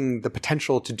unlocking the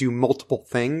potential to do multiple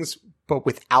things, but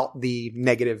without the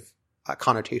negative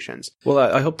connotations. Well,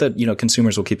 I hope that,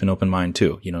 consumers will keep an open mind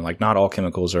too. Not all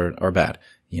chemicals are bad.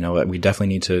 We definitely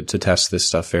need to test this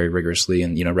stuff very rigorously,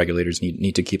 and, regulators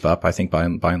need to keep up. I think by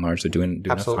and large, they're doing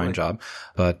a fine job.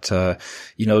 But,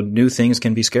 new things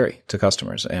can be scary to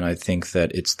customers. And I think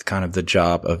that it's kind of the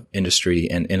job of industry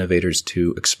and innovators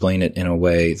to explain it in a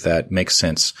way that makes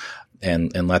sense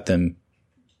and let them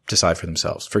decide for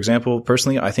themselves. For example,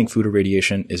 personally, I think food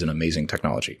irradiation is an amazing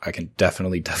technology. I can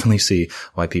definitely see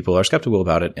why people are skeptical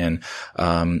about it and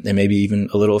maybe even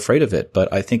a little afraid of it.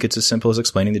 But I think it's as simple as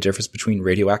explaining the difference between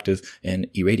radioactive and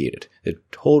irradiated. It's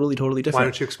totally different. Why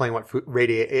don't you explain what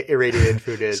irradiated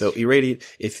food is? So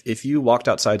if you walked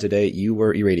outside today, you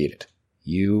were irradiated.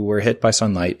 You were hit by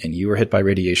sunlight and you were hit by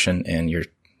radiation and you're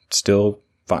still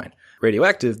fine.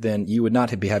 Radioactive, then you would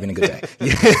not be having a good day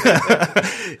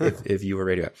if you were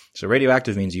radioactive. So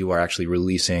radioactive means you are actually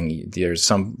there's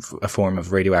a form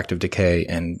of radioactive decay,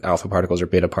 and alpha particles or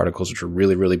beta particles, which are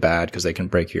really, really bad because they can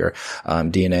break your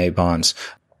DNA bonds.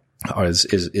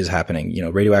 Is happening.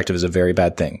 Radioactive is a very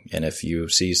bad thing. And if you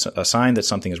see a sign that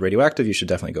something is radioactive, you should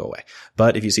definitely go away.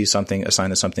 But if you see a sign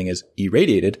that something is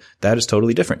irradiated, that is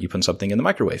totally different. You put something in the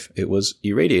microwave. It was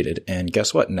irradiated. And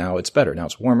guess what? Now it's better. Now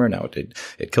it's warmer. Now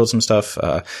it killed some stuff.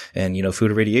 And food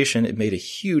irradiation, it made a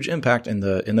huge impact in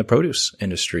the produce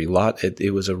industry.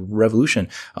 It was a revolution,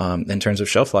 in terms of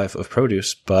shelf life of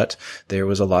produce, but there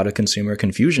was a lot of consumer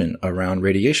confusion around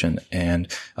radiation. And,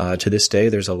 to this day,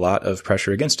 there's a lot of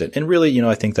pressure against it. And really,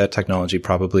 I think that technology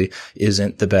probably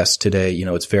isn't the best today.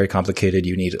 It's very complicated.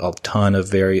 You need a ton of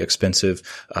very expensive,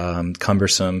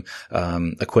 cumbersome,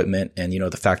 equipment. And,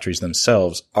 the factories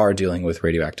themselves are dealing with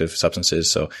radioactive substances.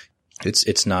 So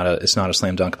it's not a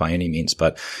slam dunk by any means,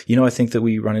 but, I think that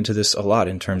we run into this a lot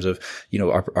in terms of,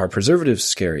 are preservatives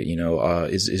scary?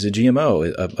 Is a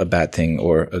GMO a bad thing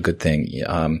or a good thing?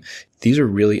 These are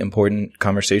really important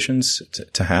conversations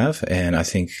to have. And I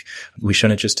think we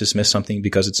shouldn't just dismiss something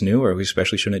because it's new, or we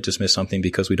especially shouldn't dismiss something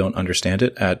because we don't understand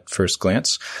it at first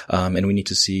glance. And we need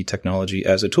to see technology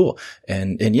as a tool.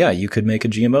 And yeah, you could make a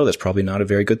GMO that's probably not a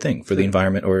very good thing for the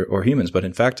environment or humans. But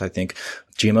in fact, I think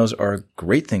GMOs are a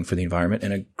great thing for the environment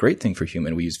and a great thing for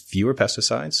human. We use fewer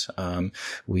pesticides.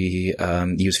 We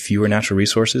use fewer natural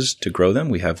resources to grow them.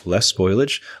 We have less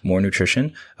spoilage, more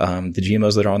nutrition. The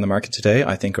GMOs that are on the market today,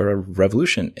 I think, are a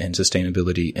revolution in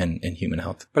sustainability and human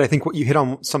health. But I think what you hit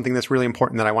on something that's really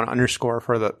important that I want to underscore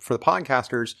for the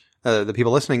podcasters, the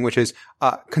people listening, which is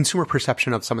consumer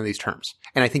perception of some of these terms.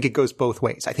 And I think it goes both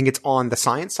ways. I think it's on the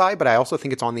science side, but I also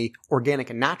think it's on the organic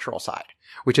and natural side,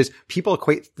 which is people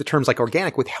equate the terms like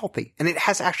organic with healthy. And it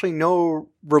has actually no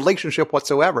relationship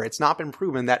whatsoever. It's not been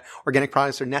proven that organic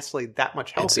products are necessarily that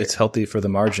much healthier. It's healthy for the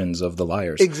margins of the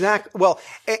liars. Exactly. Well,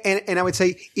 and I would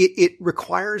say it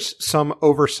requires some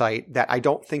oversight that I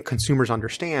don't think consumers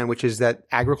understand, which is that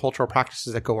agricultural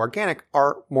practices that go organic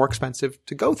are more expensive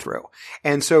to go through.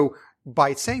 And so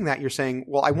by saying that, you're saying,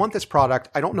 well, I want this product.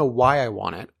 I don't know why I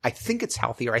want it. I think it's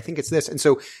healthy, or I think it's this. And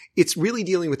so it's really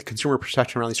dealing with the consumer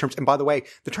perception around these terms. And by the way,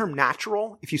 the term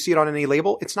natural, if you see it on any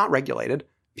label, it's not regulated.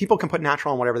 People can put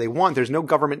natural on whatever they want. There's no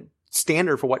government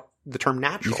standard for what the term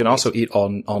natural You can also eat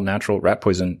all natural rat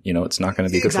poison. It's not going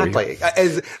to be good for you. Exactly.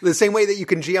 As the same way that you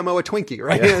can GMO a Twinkie,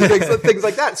 right? Yeah. things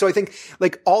like that. So I think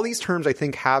all these terms, I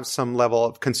think, have some level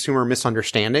of consumer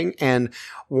misunderstanding. And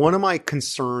one of my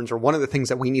concerns, or one of the things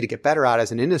that we need to get better at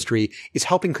as an industry, is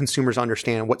helping consumers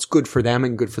understand what's good for them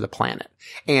and good for the planet.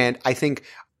 And I think,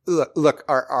 look,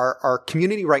 our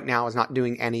community right now is not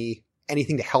doing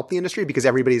anything to help the industry because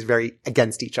everybody's very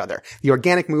against each other. The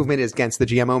organic movement is against the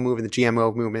GMO movement. The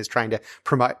GMO movement is trying to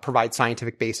provide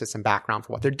scientific basis and background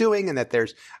for what they're doing, and that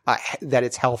there's that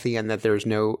it's healthy and that there's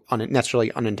no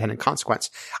necessarily unintended consequence.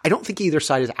 I don't think either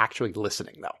side is actually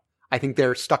listening, though. I think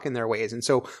they're stuck in their ways. And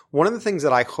so one of the things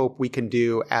that I hope we can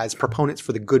do as proponents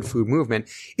for the good food movement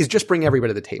is just bring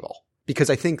everybody to the table.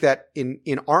 Because I think that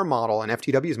in our model and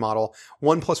FTW's model,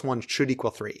 1 + 1 should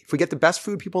equal 3. If we get the best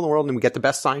food people in the world and we get the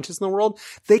best scientists in the world,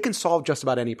 they can solve just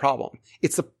about any problem.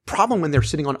 It's the problem when they're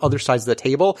sitting on other sides of the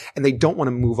table and they don't want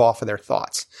to move off of their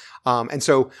thoughts. And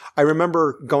so I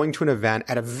remember going to an event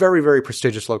at a very, very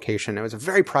prestigious location. It was a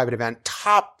very private event,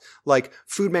 top like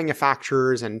food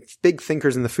manufacturers and big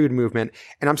thinkers in the food movement.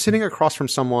 And I'm sitting across from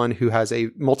someone who has a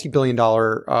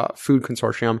multi-billion-dollar food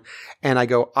consortium. And I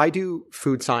go, I do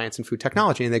food science and food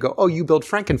technology. And they go, oh, you build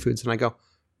Frankenfoods. And I go,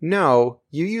 no,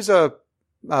 you use a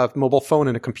mobile phone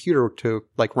and a computer to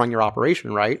like run your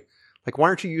operation, right? Like, why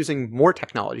aren't you using more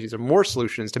technologies or more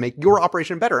solutions to make your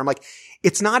operation better? I'm like,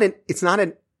 it's not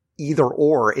an either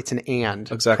or, it's an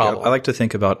and. Exactly. problem. I like to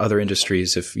think about other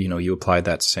industries if, you applied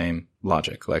that same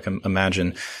logic. Like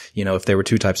imagine, if there were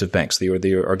two types of banks. There were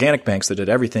the organic banks that did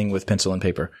everything with pencil and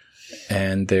paper.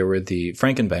 And there were the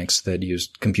Frankenbanks that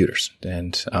used computers.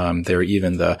 And there were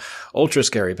even the ultra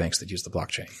scary banks that used the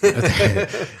blockchain.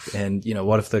 And,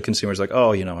 what if the consumer's like,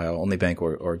 oh, I only bank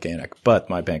organic, but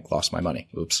my bank lost my money.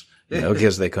 Oops.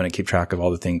 Because they couldn't keep track of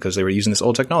all the things because they were using this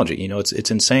old technology. It's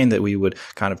insane that we would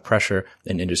kind of pressure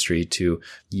an industry to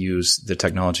use the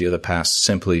technology of the past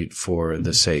simply for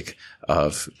the sake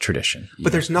of tradition.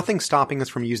 But there's nothing stopping us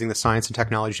from using the science and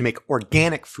technology to make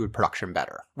organic food production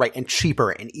better, right? And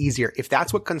cheaper and easier. If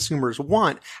that's what consumers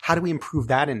want, how do we improve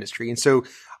that industry? And so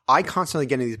I constantly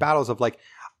get into these battles of like,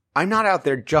 I'm not out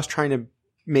there just trying to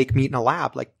make meat in a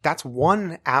lab. Like that's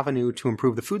one avenue to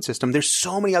improve the food system. There's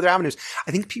so many other avenues.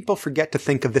 I think people forget to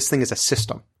think of this thing as a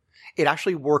system. It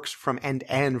actually works from end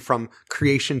to end, from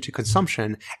creation to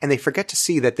consumption. And they forget to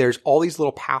see that there's all these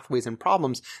little pathways and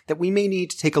problems that we may need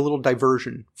to take a little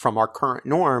diversion from our current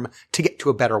norm to get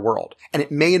to a better world. And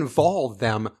it may involve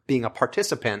them being a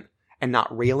participant and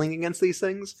not railing against these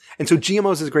things. And so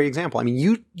GMOs is a great example. I mean,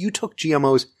 you took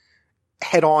GMOs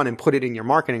head on and put it in your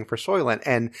marketing for Soylent.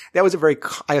 And that was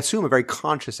I assume a very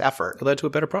conscious effort. It led to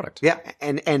a better product. Yeah.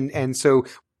 And so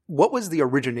what was the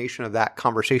origination of that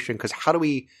conversation? Because how do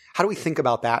we think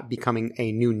about that becoming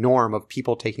a new norm of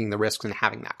people taking the risks and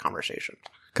having that conversation?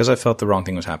 Because I felt the wrong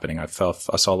thing was happening. I saw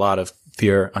a lot of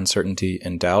fear, uncertainty,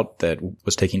 and doubt that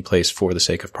was taking place for the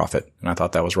sake of profit. And I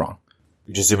thought that was wrong.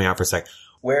 Just zooming out for a sec.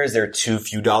 Where is there too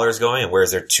few dollars going and where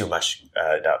is there too much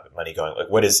money going?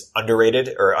 Like what is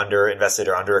underrated or underinvested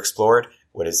or underexplored?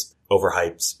 What is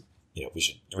overhyped? We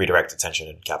should redirect attention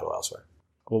and capital elsewhere.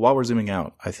 Well, while we're zooming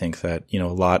out, I think that, a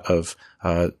lot of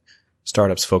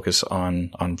startups focus on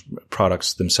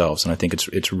products themselves. And I think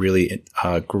it's really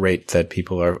great that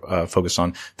people are focused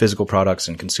on physical products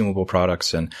and consumable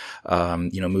products and,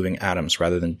 moving atoms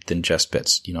rather than just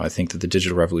bits. I think that the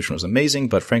digital revolution was amazing,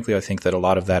 but frankly, I think that a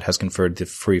lot of that has conferred the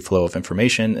free flow of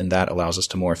information, and that allows us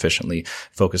to more efficiently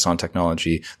focus on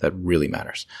technology that really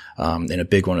matters. And a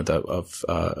big one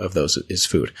of those is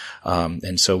food.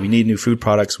 And so we need new food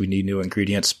products. We need new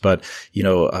ingredients, but,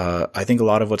 I think a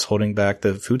lot of what's holding back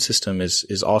the food system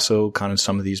is also kind of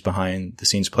some of these behind the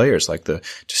scenes players like the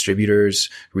distributors,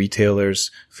 retailers,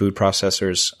 food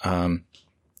processors.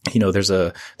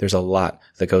 There's a lot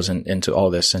that goes into all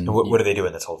this. And what are they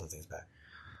doing that's holding things back?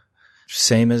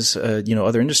 Same as,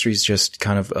 other industries just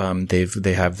kind of,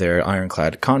 they have their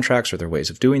ironclad contracts or their ways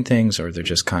of doing things, or they're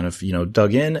just kind of,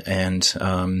 dug in and,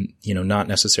 not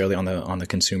necessarily on the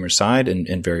consumer side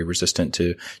and very resistant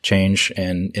to change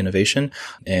and innovation.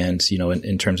 And,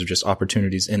 in terms of just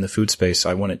opportunities in the food space,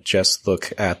 I wouldn't just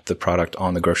look at the product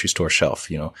on the grocery store shelf,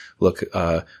 look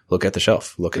at the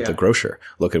shelf, look at the grocer,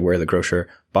 look at where the grocer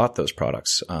bought those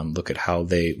products, look at how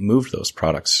they moved those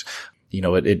products.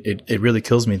 It really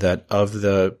kills me that of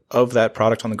that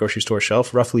product on the grocery store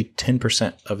shelf, roughly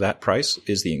 10% of that price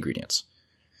is the ingredients.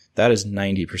 That is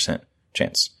 90%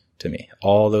 chance to me.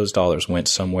 All those dollars went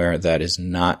somewhere that is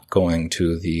not going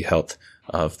to the health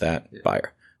of that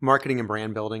buyer. Marketing and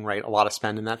brand building, right? A lot of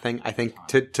spend in that thing. I think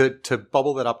to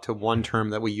bubble that up to one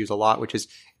term that we use a lot, which is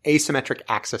asymmetric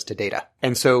access to data.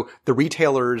 And so the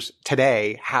retailers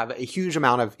today have a huge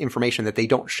amount of information that they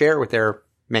don't share with their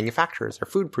manufacturers or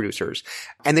food producers,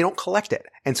 and they don't collect it.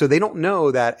 And so they don't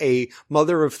know that a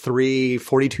mother of 3,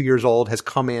 42 years old has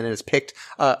come in and has picked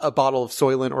a bottle of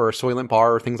Soylent or a Soylent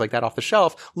bar or things like that off the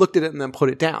shelf, looked at it and then put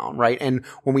it down, right? And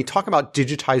when we talk about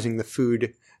digitizing the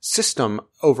food system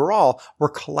overall, we're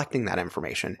collecting that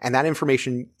information, and that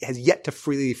information has yet to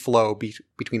freely flow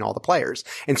between all the players.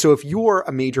 And so if you're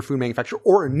a major food manufacturer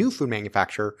or a new food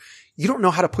manufacturer, you don't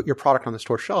know how to put your product on the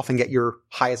store shelf and get your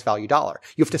highest value dollar.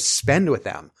 You have to spend with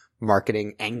them,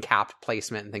 marketing, end cap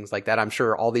placement and things like that. I'm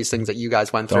sure all these things that you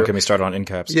guys went through. Don't get me started on end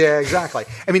caps. Yeah, exactly.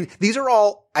 I mean, these are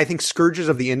all, I think, scourges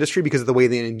of the industry because of the way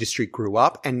the industry grew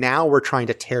up. And now we're trying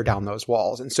to tear down those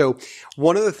walls. And so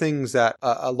one of the things that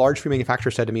a large food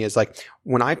manufacturer said to me is like,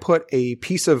 when I put a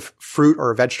piece of fruit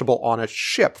or a vegetable on a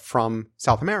ship from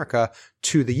South America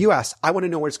to the US, I want to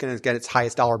know where it's going to get its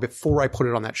highest dollar before I put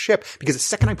it on that ship, because the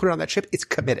second I put it on that ship, it's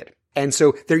committed. And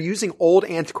so they're using old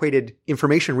antiquated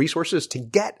information resources to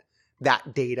get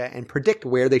that data and predict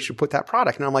where they should put that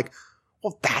product. And I'm like,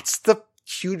 well, that's the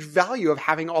huge value of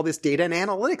having all this data and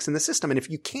analytics in the system. And if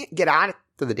you can't get out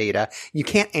to the data, you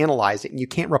can't analyze it, and you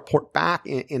can't report back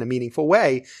in a meaningful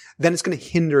way, then it's going to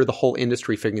hinder the whole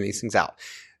industry figuring these things out.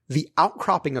 The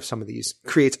outcropping of some of these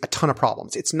creates a ton of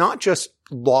problems. It's not just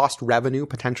lost revenue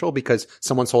potential because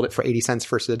someone sold it for 80 cents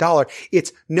versus $1.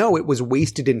 It's no, it was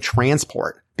wasted in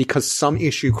transport because some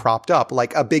issue cropped up,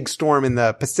 like a big storm in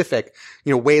the Pacific,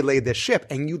 waylaid this ship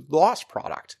and you lost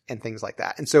product and things like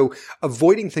that. And so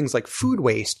avoiding things like food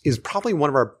waste is probably one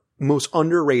of our most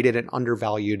underrated and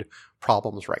undervalued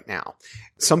problems right now.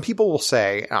 Some people will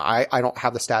say, I don't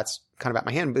have the stats kind of at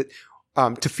my hand,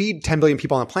 but to feed 10 billion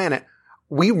people on the planet,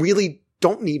 we really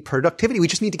don't need productivity. We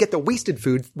just need to get the wasted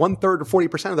food, 1/3 or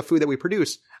 40% of the food that we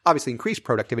produce, obviously increase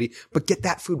productivity, but get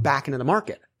that food back into the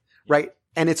market, right?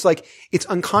 And it's like, it's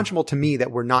unconscionable to me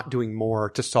that we're not doing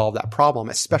more to solve that problem,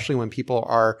 especially when people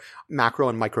are macro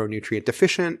and micronutrient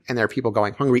deficient and there are people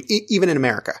going hungry, even in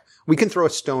America. We can throw a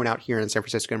stone out here in San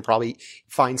Francisco and probably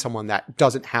find someone that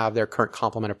doesn't have their current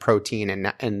complement of protein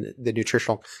and the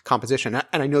nutritional composition.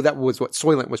 And I know that was what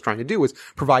Soylent was trying to do, was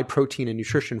provide protein and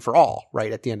nutrition for all,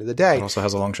 right? At the end of the day. It also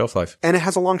has a long shelf life. And it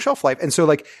has a long shelf life. And so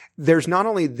like, there's not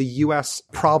only the US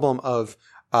problem of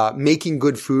making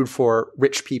good food for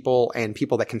rich people and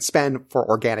people that can spend for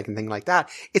organic and things like that.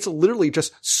 It's literally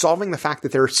just solving the fact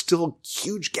that there are still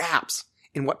huge gaps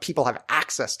in what people have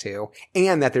access to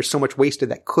and that there's so much wasted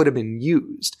that could have been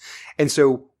used. And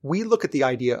so we look at the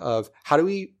idea of how do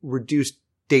we reduce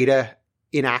data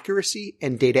inaccuracy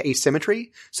and data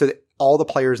asymmetry so that all the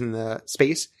players in the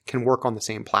space can work on the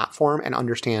same platform and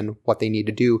understand what they need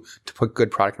to do to put good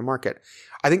product in the market.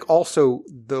 I think also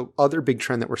the other big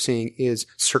trend that we're seeing is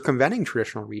circumventing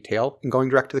traditional retail and going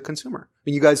direct to the consumer. I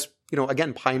mean, you guys,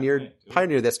 again, pioneered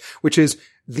this, which is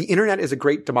the internet is a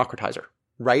great democratizer,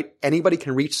 right? Anybody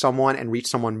can reach someone and reach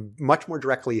someone much more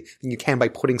directly than you can by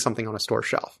putting something on a store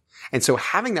shelf. And so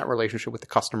having that relationship with the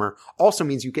customer also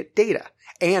means you get data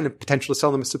and potentially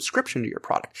sell them a subscription to your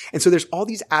product. And so there's all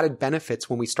these added benefits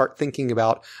when we start thinking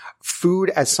about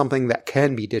food as something that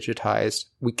can be digitized.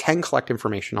 We can collect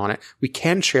information on it. We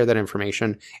can share that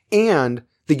information, and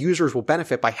the users will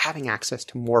benefit by having access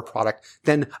to more product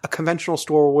than a conventional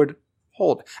store would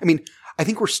hold. I mean, I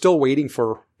think we're still waiting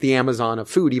for the Amazon of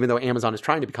food, even though Amazon is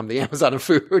trying to become the Amazon of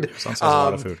food. Sounds a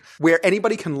lot of food. Where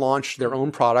anybody can launch their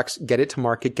own products, get it to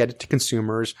market, get it to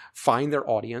consumers, find their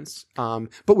audience.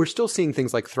 But we're still seeing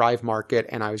things like Thrive Market.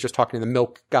 And I was just talking to the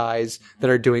milk guys that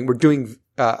we're doing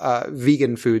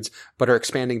vegan foods, but are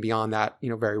expanding beyond that,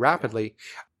 very rapidly.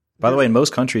 By the way, in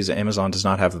most countries, Amazon does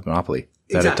not have the monopoly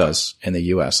that it does in the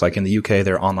US. Like in the UK,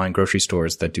 there are online grocery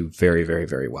stores that do very, very,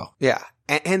 very well. Yeah.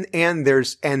 And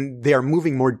they are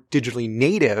moving more digitally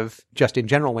native just in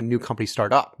general when new companies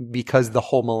start up, because the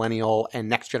whole millennial and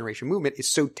next generation movement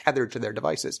is so tethered to their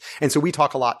devices. And so we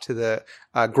talk a lot to the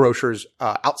grocers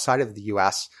outside of the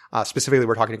US. Specifically,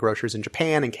 we're talking to grocers in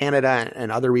Japan and Canada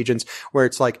and other regions where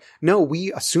it's like, no,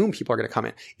 we assume people are going to come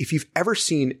in. If you've ever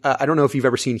seen, I don't know if you've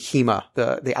ever seen Hema,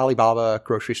 the Alibaba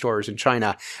grocery stores in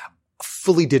China,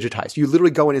 fully digitized. You literally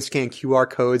go in and scan QR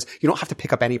codes. You don't have to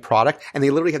pick up any product, and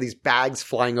they literally have these bags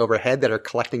flying overhead that are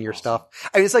collecting your stuff.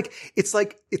 I mean, it's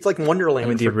like Wonderland. I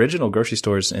mean, the original grocery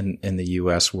stores in the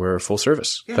US were full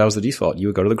service. Yeah. That was the default. You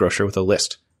would go to the grocer with a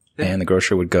list, and the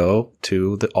grocer would go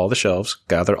to all the shelves,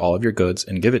 gather all of your goods,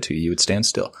 and give it to you. You would stand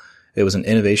still. It was an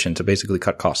innovation to basically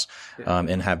cut costs,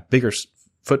 and have bigger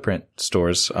footprint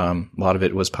stores. A lot of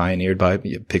it was pioneered by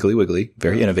Piggly Wiggly,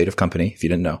 very innovative company, if you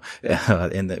didn't know,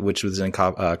 which was then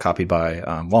copied by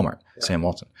Walmart, Sam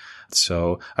Walton.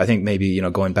 So I think maybe,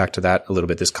 going back to that a little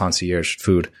bit, this concierge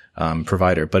food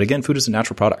provider. But again, food is a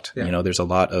natural product. Yeah. There's a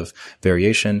lot of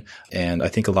variation, and I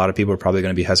think a lot of people are probably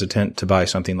going to be hesitant to buy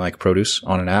something like produce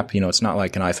on an app. It's not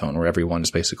like an iPhone where everyone is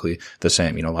basically the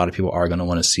same. A lot of people are going to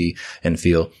want to see and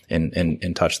feel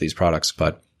and touch these products,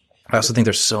 but I also think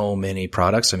there's so many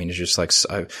products. I mean, it's just like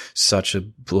such a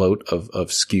bloat of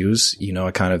SKUs.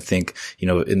 I kind of think,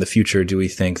 in the future, do we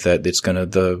think that it's going to,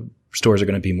 the stores are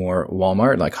going to be more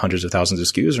Walmart, like hundreds of thousands of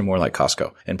SKUs, or more like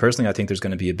Costco. And personally, I think there's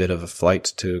going to be a bit of a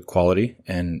flight to quality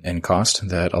and cost,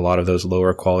 that a lot of those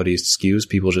lower quality SKUs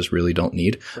people just really don't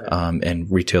need. Right.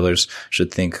 And retailers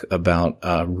should think about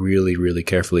really, really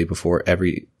carefully before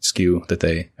every SKU that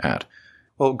they add.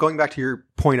 Well, going back to your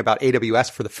point about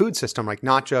AWS for the food system, like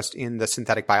not just in the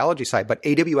synthetic biology side, but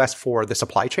AWS for the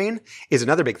supply chain is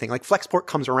another big thing. Like Flexport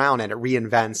comes around and it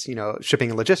reinvents, shipping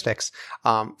and logistics,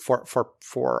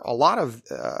 for a lot of,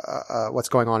 what's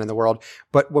going on in the world.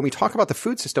 But when we talk about the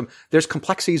food system, there's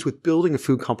complexities with building a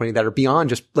food company that are beyond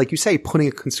just, like you say, putting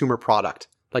a consumer product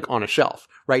like on a shelf,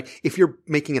 right? If you're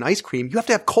making an ice cream, you have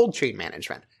to have cold chain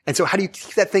management. And so how do you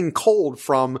keep that thing cold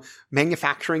from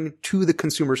manufacturing to the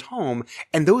consumer's home?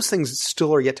 And those things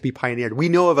still are yet to be pioneered. We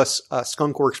know of a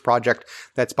Skunkworks project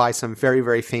that's by some very,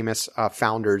 very famous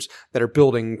founders that are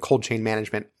building cold chain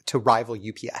management to rival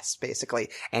UPS, basically.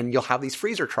 And you'll have these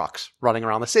freezer trucks running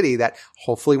around the city that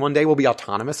hopefully one day will be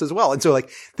autonomous as well. And so like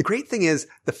the great thing is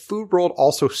the food world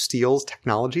also steals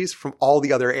technologies from all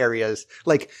the other areas.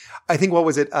 Like I think what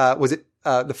was it?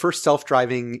 The first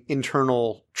self-driving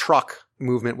internal truck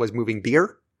movement was moving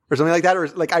beer or something like that. Or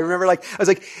like, I remember I was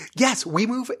like, yes, we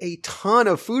move a ton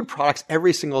of food products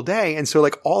every single day. And so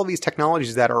like all these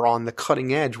technologies that are on the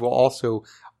cutting edge will also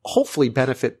hopefully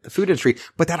benefit the food industry.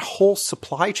 But that whole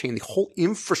supply chain, the whole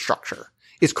infrastructure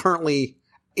is currently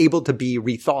able to be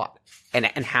rethought. And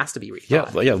has to be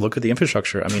rethought. Yeah. Look at the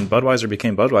infrastructure. I mean, Budweiser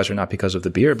became Budweiser not because of the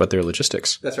beer, but their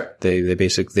logistics. That's right.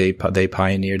 They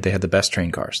pioneered. They had the best train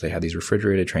cars. They had these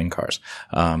refrigerated train cars,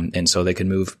 and so they could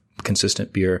move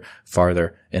consistent beer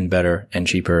farther and better and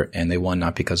cheaper. And they won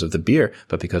not because of the beer,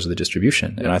 but because of the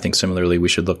distribution. Yeah. And I think similarly, we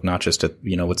should look not just at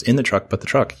what's in the truck, but the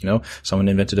truck. Someone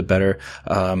invented a better.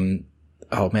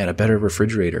 A better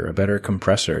refrigerator, a better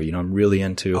compressor. I'm really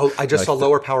into. Oh, I just saw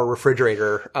lower power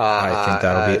refrigerator. I think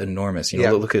that'll be enormous.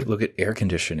 Look at air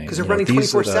conditioning. Because they're running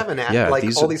 24/7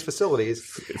 at all these facilities.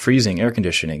 Freezing, air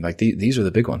conditioning. Like these are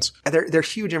the big ones. They're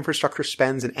huge infrastructure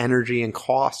spends and energy and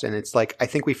cost. And it's like, I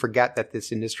think we forget that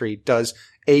this industry does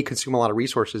consume a lot of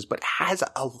resources, but has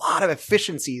a lot of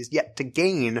efficiencies yet to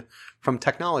gain from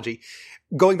technology.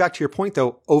 Going back to your point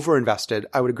though, overinvested,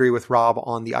 I would agree with Rob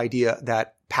on the idea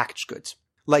that packaged goods.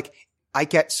 Like, I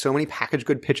get so many packaged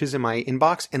good pitches in my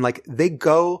inbox and like they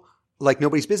go like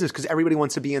nobody's business because everybody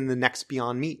wants to be in the next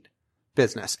Beyond Meat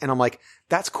business. And I'm like,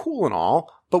 that's cool and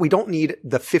all, but we don't need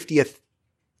the 50th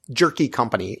jerky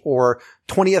company or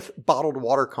 20th bottled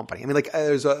water company. I mean, like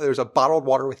there's a bottled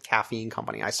water with caffeine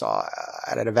company I saw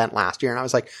at an event last year. And I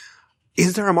was like,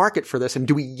 is there a market for this? And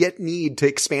do we yet need to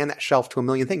expand that shelf to a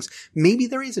million things? Maybe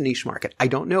there is a niche market. I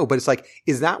don't know. But it's like,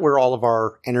 is that where all of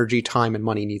our energy, time, and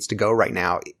money needs to go right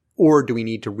now? Or do we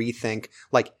need to rethink,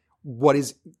 like, what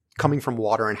is coming from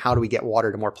water and how do we get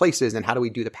water to more places and how do we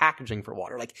do the packaging for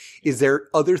water? Like, is there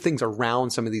other things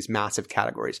around some of these massive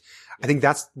categories? I think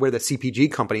that's where the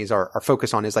CPG companies are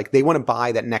focused on, is like they want to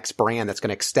buy that next brand that's going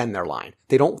to extend their line.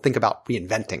 They don't think about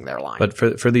reinventing their line. But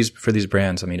for these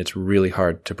brands, I mean, it's really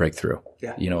hard to break through.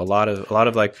 Yeah. A lot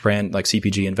of like brand, like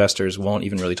CPG investors won't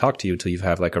even really talk to you until you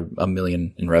have like a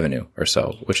million in revenue or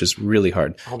so, which is really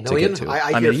hard to get to.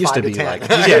 I mean, it used to be 10. like,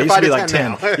 it used to be like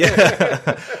 10.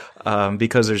 Yeah.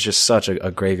 Because there's just such a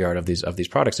graveyard of these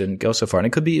products. It didn't go so far. And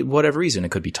it could be whatever reason.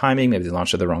 It could be timing. Maybe they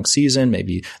launched at the wrong season.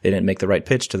 Maybe they didn't make the right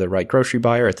pitch to the right grocery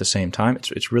buyer at the same time.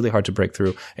 It's really hard to break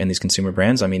through in these consumer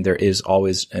brands. I mean, there is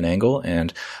always an angle,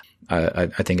 and I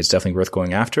think it's definitely worth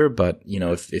going after. But,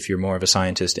 if you're more of a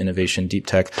scientist, innovation, deep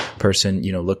tech person,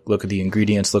 look at the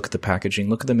ingredients, look at the packaging,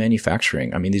 look at the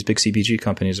manufacturing. I mean, these big CPG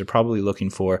companies are probably looking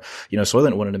for,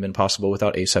 Soylent wouldn't have been possible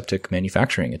without aseptic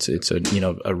manufacturing. It's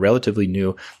a relatively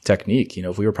new technique.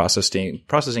 If we were processing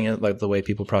it like the way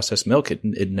people process milk,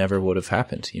 it never would have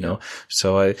happened,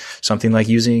 So something like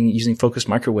using focused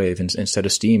microwave instead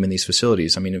of steam in these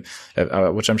facilities. I mean,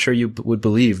 which I'm sure you would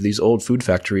believe, these old food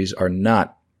factories are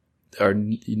not,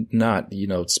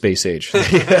 space age.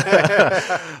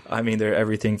 I mean, they're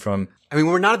everything from. I mean,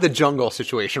 we're not at the jungle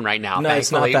situation right now. No,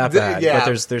 thankfully. It's not that bad. Yeah.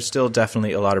 But there's still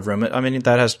definitely a lot of room. I mean,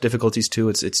 that has difficulties too.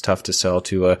 It's tough to sell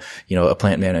to a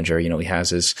plant manager. He has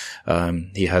his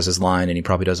line and he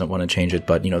probably doesn't want to change it.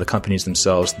 But, the companies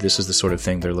themselves, this is the sort of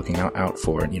thing they're looking out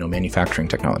for, manufacturing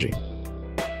technology.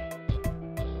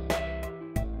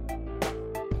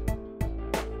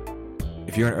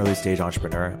 If you're an early stage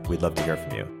entrepreneur, we'd love to hear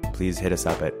from you. Please hit us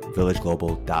up at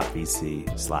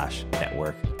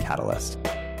villageglobal.vc/network catalyst.